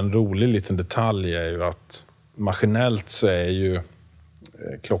 Och en rolig liten detalj är ju att maskinellt så är ju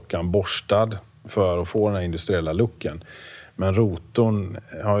klockan borstad för att få den här industriella looken. Men rotorn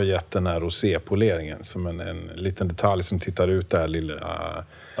har gett den här rosépoleringen som en liten detalj som tittar ut det här lilla...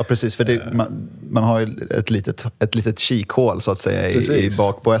 Ja, precis. För det, man har ju ett litet kikhål så att säga i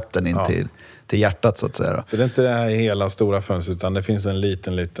bakboetten in till hjärtat så att säga. Då. Så det är inte det här hela stora fönstret utan det finns en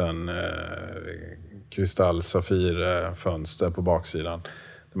liten kristall-safir-fönster på baksidan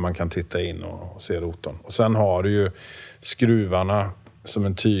där man kan titta in och se rotorn. Och sen har du ju skruvarna som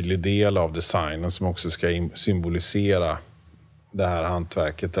en tydlig del av designen som också ska symbolisera det här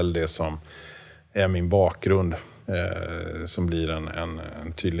hantverket eller det som är min bakgrund som blir en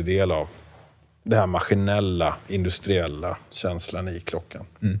tydlig del av det här maskinella, industriella känslan i klockan.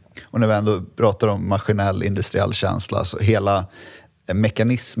 Mm. Och när vi ändå pratar om maskinell, industriell känsla så hela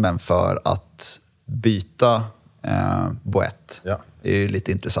mekanismen för att byta boett är ju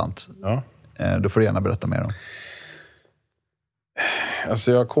lite intressant. Ja. Då får du gärna berätta mer om.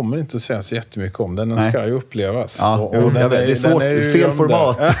 Alltså jag kommer inte att säga så jättemycket om den. Den ska ju upplevas. Ja, och det är svårt. Fel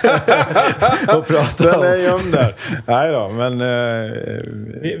format att prata om. Den är gömd där. Nej då, men...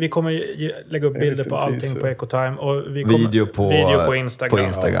 Vi kommer lägga upp bilder på allting på Ecotime. Och vi kommer, video på Instagram. På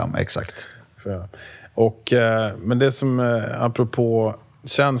Instagram, exakt. Och, men det som, apropå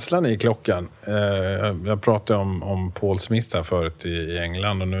känslan i klockan. Jag pratade om Paul Smith här förut i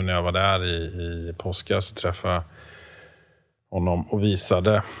England. Och nu när jag var där i påskas så träffade honom och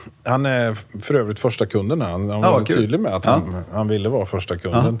visade. Han är för övrigt första kunden. Han var tydlig med att han ville vara första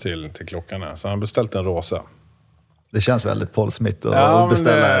kunden till klockan här. Så han beställt en rosa. Det känns väldigt Paul Smith att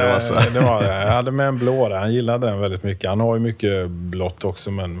beställa en rosa. Det var det. Jag hade med en blå där. Han gillade den väldigt mycket. Han har ju mycket blått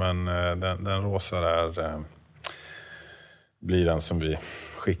också men den rosa där blir den som vi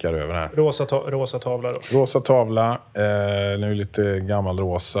skickar över här. Rosa tavla då? Rosa tavla, nu lite gammal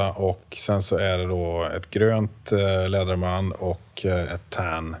rosa och sen så är det då ett grönt läderman och ett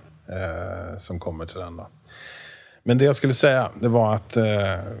tan som kommer till den då. Men det jag skulle säga, det var att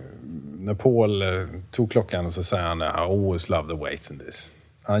när Paul tog klockan så säger han I always love the weight in this.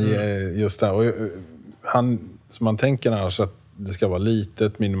 Just där, och han, som man tänker annars att det ska vara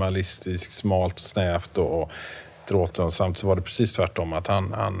litet, minimalistiskt, smalt och snävt och återhållsamt, så var det precis tvärtom att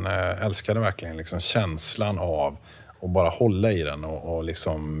han älskade verkligen liksom känslan av att bara hålla i den och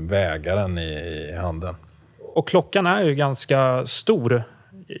liksom väga den i handen. Och klockan är ju ganska stor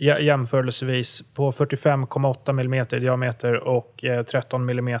jämförelsevis på 45,8 mm diameter och 13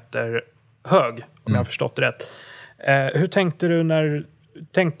 mm hög, om jag har förstått det rätt. Hur tänkte du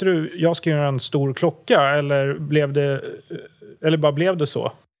tänkte du jag ska göra en stor klocka eller bara blev det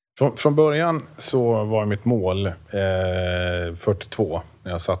så? Från början så var mitt mål 42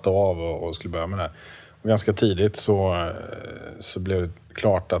 när jag satte av och skulle börja med det här. Och ganska tidigt så blev det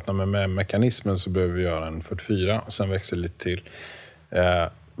klart att med mekanismen så behöver vi göra en 44 och sen växer det lite till.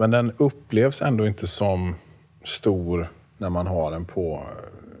 Men den upplevs ändå inte som stor när man har den på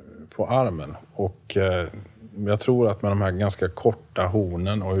armen. Och jag tror att med de här ganska korta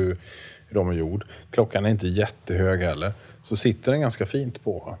hornen och hur de är gjord, klockan är inte jättehög heller, så sitter den ganska fint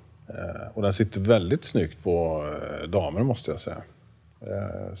på. Och den sitter väldigt snyggt på damer måste jag säga.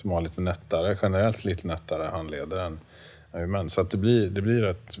 Som har lite nättare, generellt lite nättare handleder än män. Så att det blir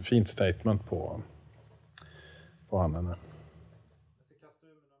ett fint statement på handen. Jag ska kasta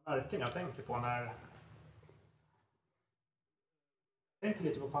ur några märken jag tänker på när... Jag tänker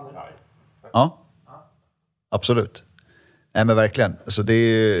lite på Panerai. Ja, absolut. Nej men verkligen. Alltså, det är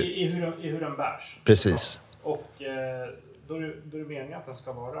ju... I hur den bärs. Precis. Och då är det meningen att den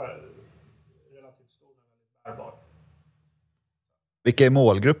ska vara relativt stor och väldigt bärbar. Vilka är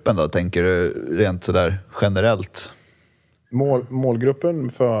målgruppen då, tänker du, rent sådär generellt? Målgruppen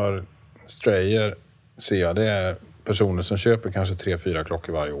för Strayer ser jag, det är personer som köper kanske 3-4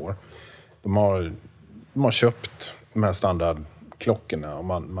 klockor varje år. De har köpt de här standardklockorna och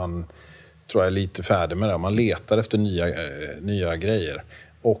man tror jag är lite färdig med det. Man letar efter nya grejer.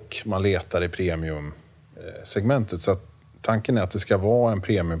 och man letar i premiumsegmentet. Så att tanken är att det ska vara en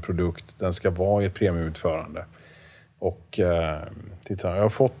premiumprodukt, den ska vara i ett premiumutförande. Och titta, jag har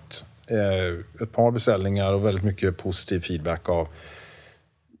fått ett par beställningar och väldigt mycket positiv feedback av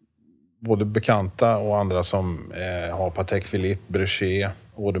både bekanta och andra som har Patek Philippe, Breguet,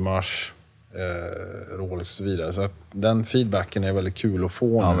 Audemars, Rolex och så vidare. Så att den feedbacken är väldigt kul att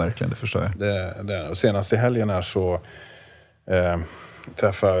få. Ja, nu. verkligen, det förstår jag. Det. Och senast i helgen här så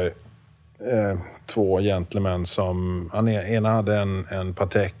träffade jag två gentlemän som... Ena hade en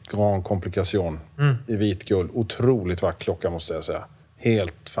Patek Grand Complication i vitguld. Otroligt vacker klocka måste jag säga.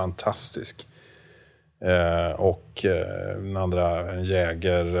 Helt fantastisk. Och den andra en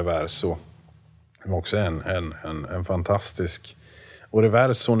Jäger Reverso. Också en fantastisk... Och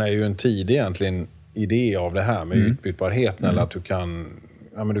Reverson är ju en tidig egentligen idé av det här med utbytbarheten. Eller att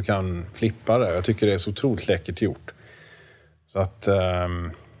du kan flippa det. Jag tycker det är så otroligt läckert gjort. Så att...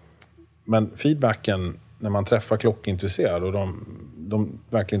 Men feedbacken när man träffar klockintresserade och de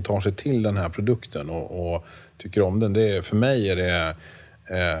verkligen tar sig till den här produkten och tycker om den. För mig är det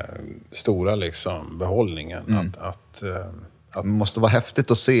stora liksom, behållningen. Det måste vara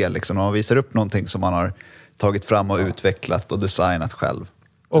häftigt att se liksom, när man visar upp någonting som man har tagit fram och utvecklat och designat själv.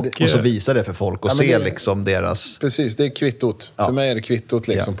 Och så visar det för folk och se liksom deras... Precis, det är kvittot. Ja. För mig är det kvittot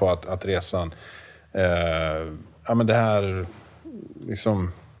liksom på att resan... men det här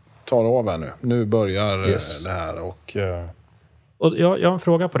liksom... tar av här nu. Nu börjar det här. Och jag har en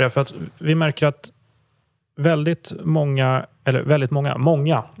fråga på det. För att vi märker att många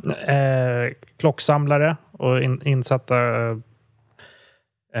klocksamlare och insatta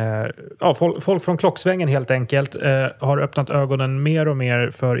folk från klocksvängen helt enkelt har öppnat ögonen mer och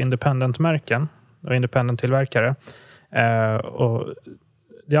mer för independent-märken och independent-tillverkare. Och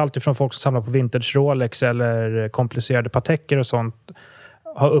det är alltid från folk som samlar på vintage Rolex eller komplicerade Pateker och sånt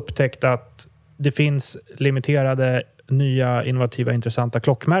har upptäckt att det finns limiterade, nya, innovativa, intressanta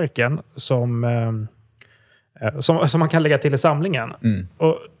klockmärken som man kan lägga till i samlingen.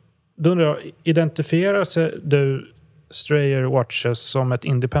 Och då undrar jag, identifierar sig du Strayer Watches som ett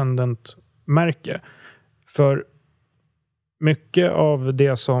independent-märke? För mycket av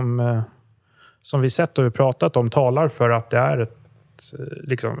det som vi sett och vi pratat om talar för att det är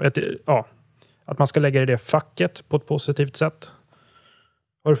att man ska lägga i det facket på ett positivt sätt.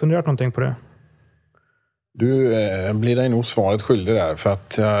 Har du funderat någonting på det? Du blir dig nog svaret skyldig där. För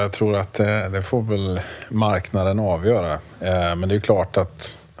att jag tror att det får väl marknaden avgöra. Men det är klart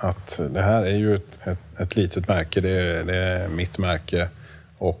att det här är ju ett litet märke. Det är mitt märke.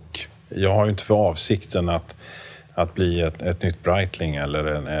 Och jag har ju inte för avsikten att bli ett nytt Breitling eller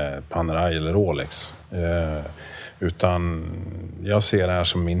en Panerai eller Rolex. Utan jag ser det här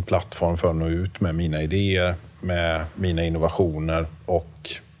som min plattform för att nå ut med mina idéer, med mina innovationer och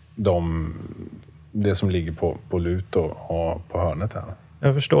det som ligger på lut och på hörnet här.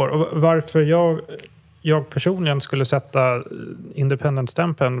 Jag förstår. Och varför jag personligen skulle sätta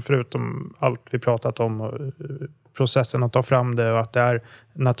independent-stämpeln, förutom allt vi pratat om och processen att ta fram det och att det är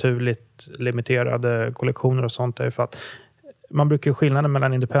naturligt limiterade kollektioner och sånt, är för att man brukar skillnaden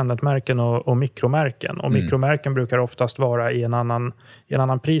mellan independent-märken och mikromärken. Och mikromärken brukar oftast vara i en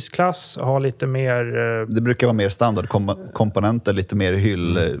annan prisklass, ha lite mer... Det brukar vara mer standardkomponenter, lite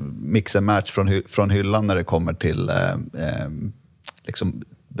mer mix and match från hyllan när det kommer till liksom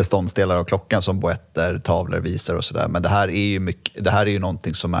beståndsdelar av klockan som boetter, tavlor, visor och sådär. Men det här är ju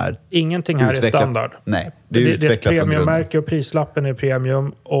någonting som är... Ingenting här är standard. Nej, det är ett premiummärke och prislappen är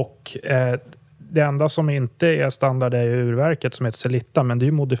premium och... det enda som inte är standard är urverket som heter Celitta, men det är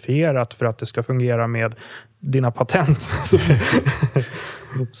ju modifierat för att det ska fungera med dina patent.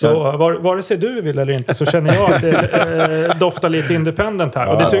 Så vare sig du vill eller inte så känner jag att det doftar lite independent här.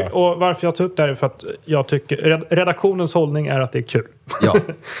 Och varför jag tar upp det här är för att jag tycker redaktionens hållning är att det är kul. Ja,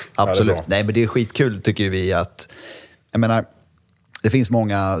 absolut. Nej, men det är skitkul tycker vi att... Jag menar... Det finns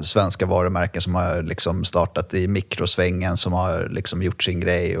många svenska varumärken som har liksom startat i mikrosvängen, som har liksom gjort sin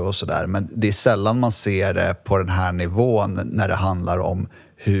grej och sådär. Men det är sällan man ser det på den här nivån när det handlar om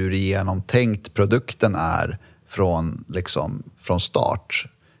hur genomtänkt produkten är från start.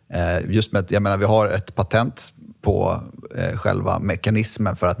 Just med, jag menar, vi har ett patent på själva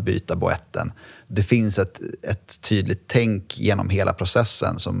mekanismen för att byta boetten. Det finns ett tydligt tänk genom hela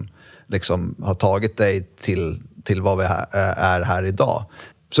processen som liksom har tagit dig till vad vi är här idag.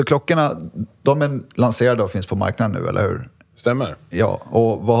 Så klockorna, de är lanserade och finns på marknaden nu, eller hur? Stämmer. Ja,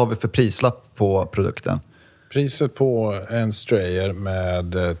 och vad har vi för prislapp på produkten? Priset på en Strayer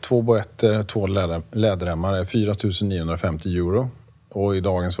med 2 boetter, 2 läderremmar är 4 950 euro. Och i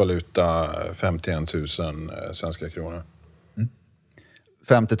dagens valuta 51 000 svenska kronor.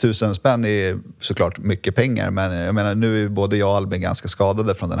 50 000 spänn är såklart mycket pengar, men jag menar, nu är både jag och Albin ganska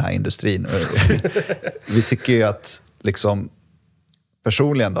skadade från den här industrin. Vi tycker ju att, liksom,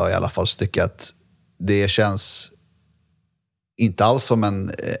 personligen då i alla fall, så tycker jag att det känns inte alls som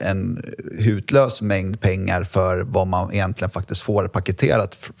en hutlös mängd pengar för vad man egentligen faktiskt får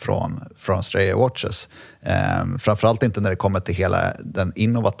paketerat från Strayer Watches. Framförallt inte när det kommer till hela den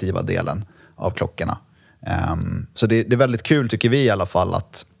innovativa delen av klockorna. Så det är väldigt kul, tycker vi i alla fall,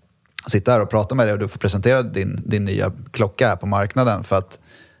 att sitta här och prata med dig och du får presentera din nya klocka här på marknaden. För att,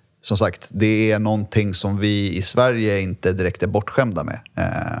 som sagt, det är någonting som vi i Sverige inte direkt är bortskämda med.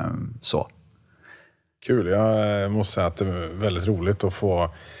 Så. Kul, jag måste säga att det är väldigt roligt att få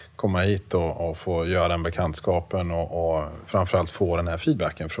komma hit och få göra den bekantskapen och framförallt få den här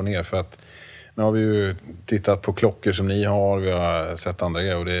feedbacken från er. För att nu har vi ju tittat på klockor som ni har, vi har sett andra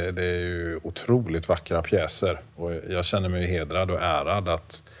grejer och det är ju otroligt vackra pjäser. Och jag känner mig hedrad och ärad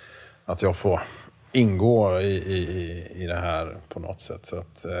att jag får ingå i det här på något sätt. Så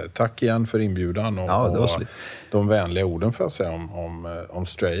att, tack igen för inbjudan och de vänliga orden, för att säga, om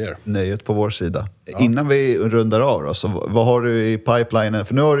Strayer. Nöjet på vår sida. Ja. Innan vi rundar av då, så vad har du i pipelinen?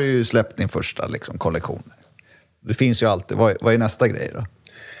 För nu har du ju släppt din första kollektion. Det finns ju alltid. Vad är nästa grej då?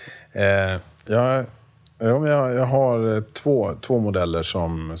 Jag har två modeller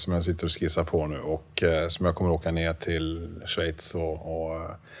som jag sitter och skissar på nu och som jag kommer åka ner till Schweiz och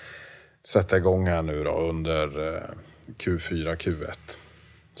sätta igång här nu då under Q4, Q1.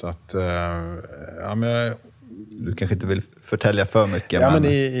 Så att, du kanske inte vill förtälja för mycket. Ja, men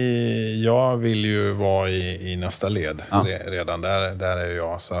jag vill ju vara i nästa led redan. Där är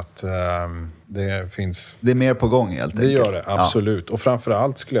jag. Så att det finns... Det är mer på gång helt enkelt. Det gör det, absolut. Ja. Och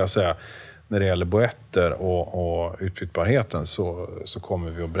framförallt skulle jag säga, när det gäller boetter och utbytbarheten så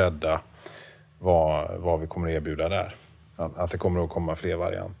kommer vi att bredda vad vi kommer att erbjuda där. Att det kommer att komma fler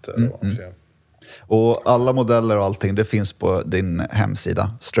varianter. Och alla modeller och allting, det finns på din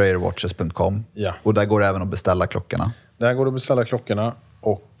hemsida, strayerwatches.com. Ja. Och där går det även att beställa klockorna. Där går det att beställa klockorna.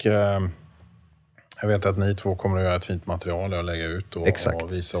 Och jag vet att ni två kommer att göra ett fint material och lägga ut och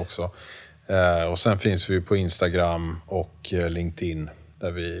visa också. Och sen finns vi på Instagram och LinkedIn,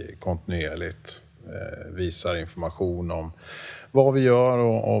 där vi kontinuerligt visar information om vad vi gör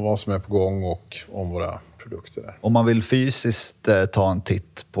och vad som är på gång och om våra produkter där. Om man vill fysiskt ta en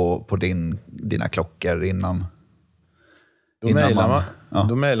titt på dina klockor innan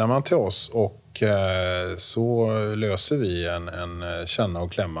då mejlar man till oss och så löser vi en känna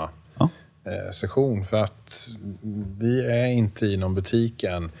och klämma session, för att vi är inte i någon butik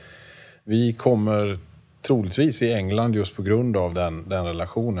än. Vi kommer troligtvis i England, just på grund av den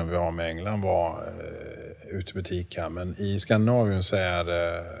relationen vi har med England, var ute i butik här. Men i Skandinavien så är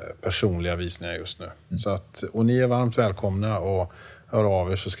det personliga visningar just nu. Så att, och ni är varmt välkomna och hör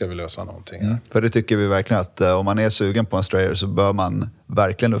av er, så ska vi lösa någonting. För det tycker vi verkligen, att om man är sugen på en Strayer så bör man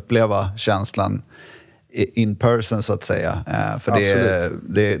verkligen uppleva känslan in person, så att säga. För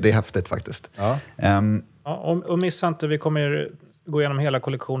det är häftigt faktiskt. Ja. Och missa inte, vi kommer gå igenom hela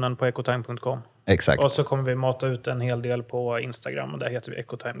kollektionen på ecotime.com. Exakt. Och så kommer vi mata ut en hel del på Instagram, och där heter vi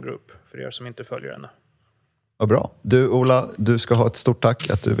Ecotime Group, för er som inte följer ännu. Vad bra. Du, Ola, du ska ha ett stort tack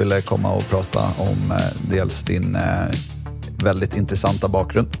att du ville komma och prata om dels din väldigt intressanta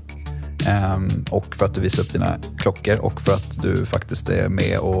bakgrund och för att du visar upp dina klockor, och för att du faktiskt är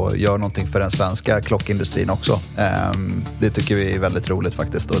med och gör någonting för den svenska klockindustrin också. Det tycker vi är väldigt roligt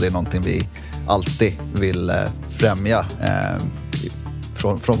faktiskt, och det är någonting vi alltid vill främja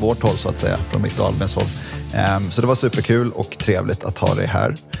från vårt håll, så att säga, från mitt och Albins håll. Så det var superkul och trevligt att ha dig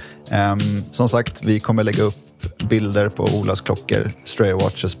här. Som sagt, vi kommer lägga upp bilder på Olas klockor, Strayer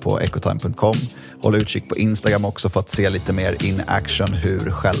Watches, på ecotime.com. Håll utkik på Instagram också för att se lite mer in action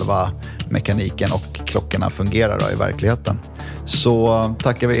hur själva mekaniken och klockorna fungerar då i verkligheten. Så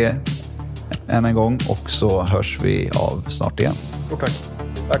tackar vi er än en gång, och så hörs vi av snart igen.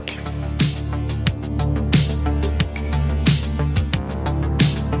 Tack.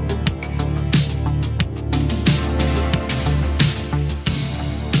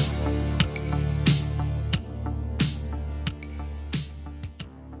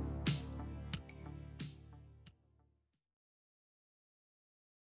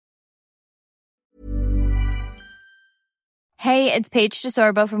 Hey, it's Paige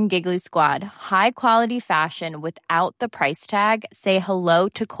DeSorbo from Giggly Squad. High quality fashion without the price tag. Say hello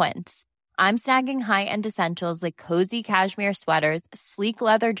to Quince. I'm snagging high-end essentials like cozy cashmere sweaters, sleek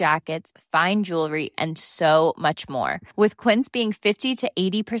leather jackets, fine jewelry, and so much more. With Quince being 50 to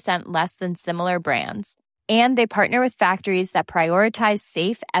 80% less than similar brands. And they partner with factories that prioritize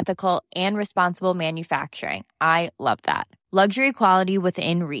safe, ethical, and responsible manufacturing. I love that. Luxury quality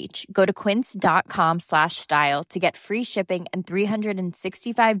within reach. Go to quince.com/style to get free shipping and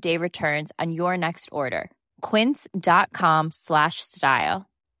 365-day returns on your next order. Quince.com/style.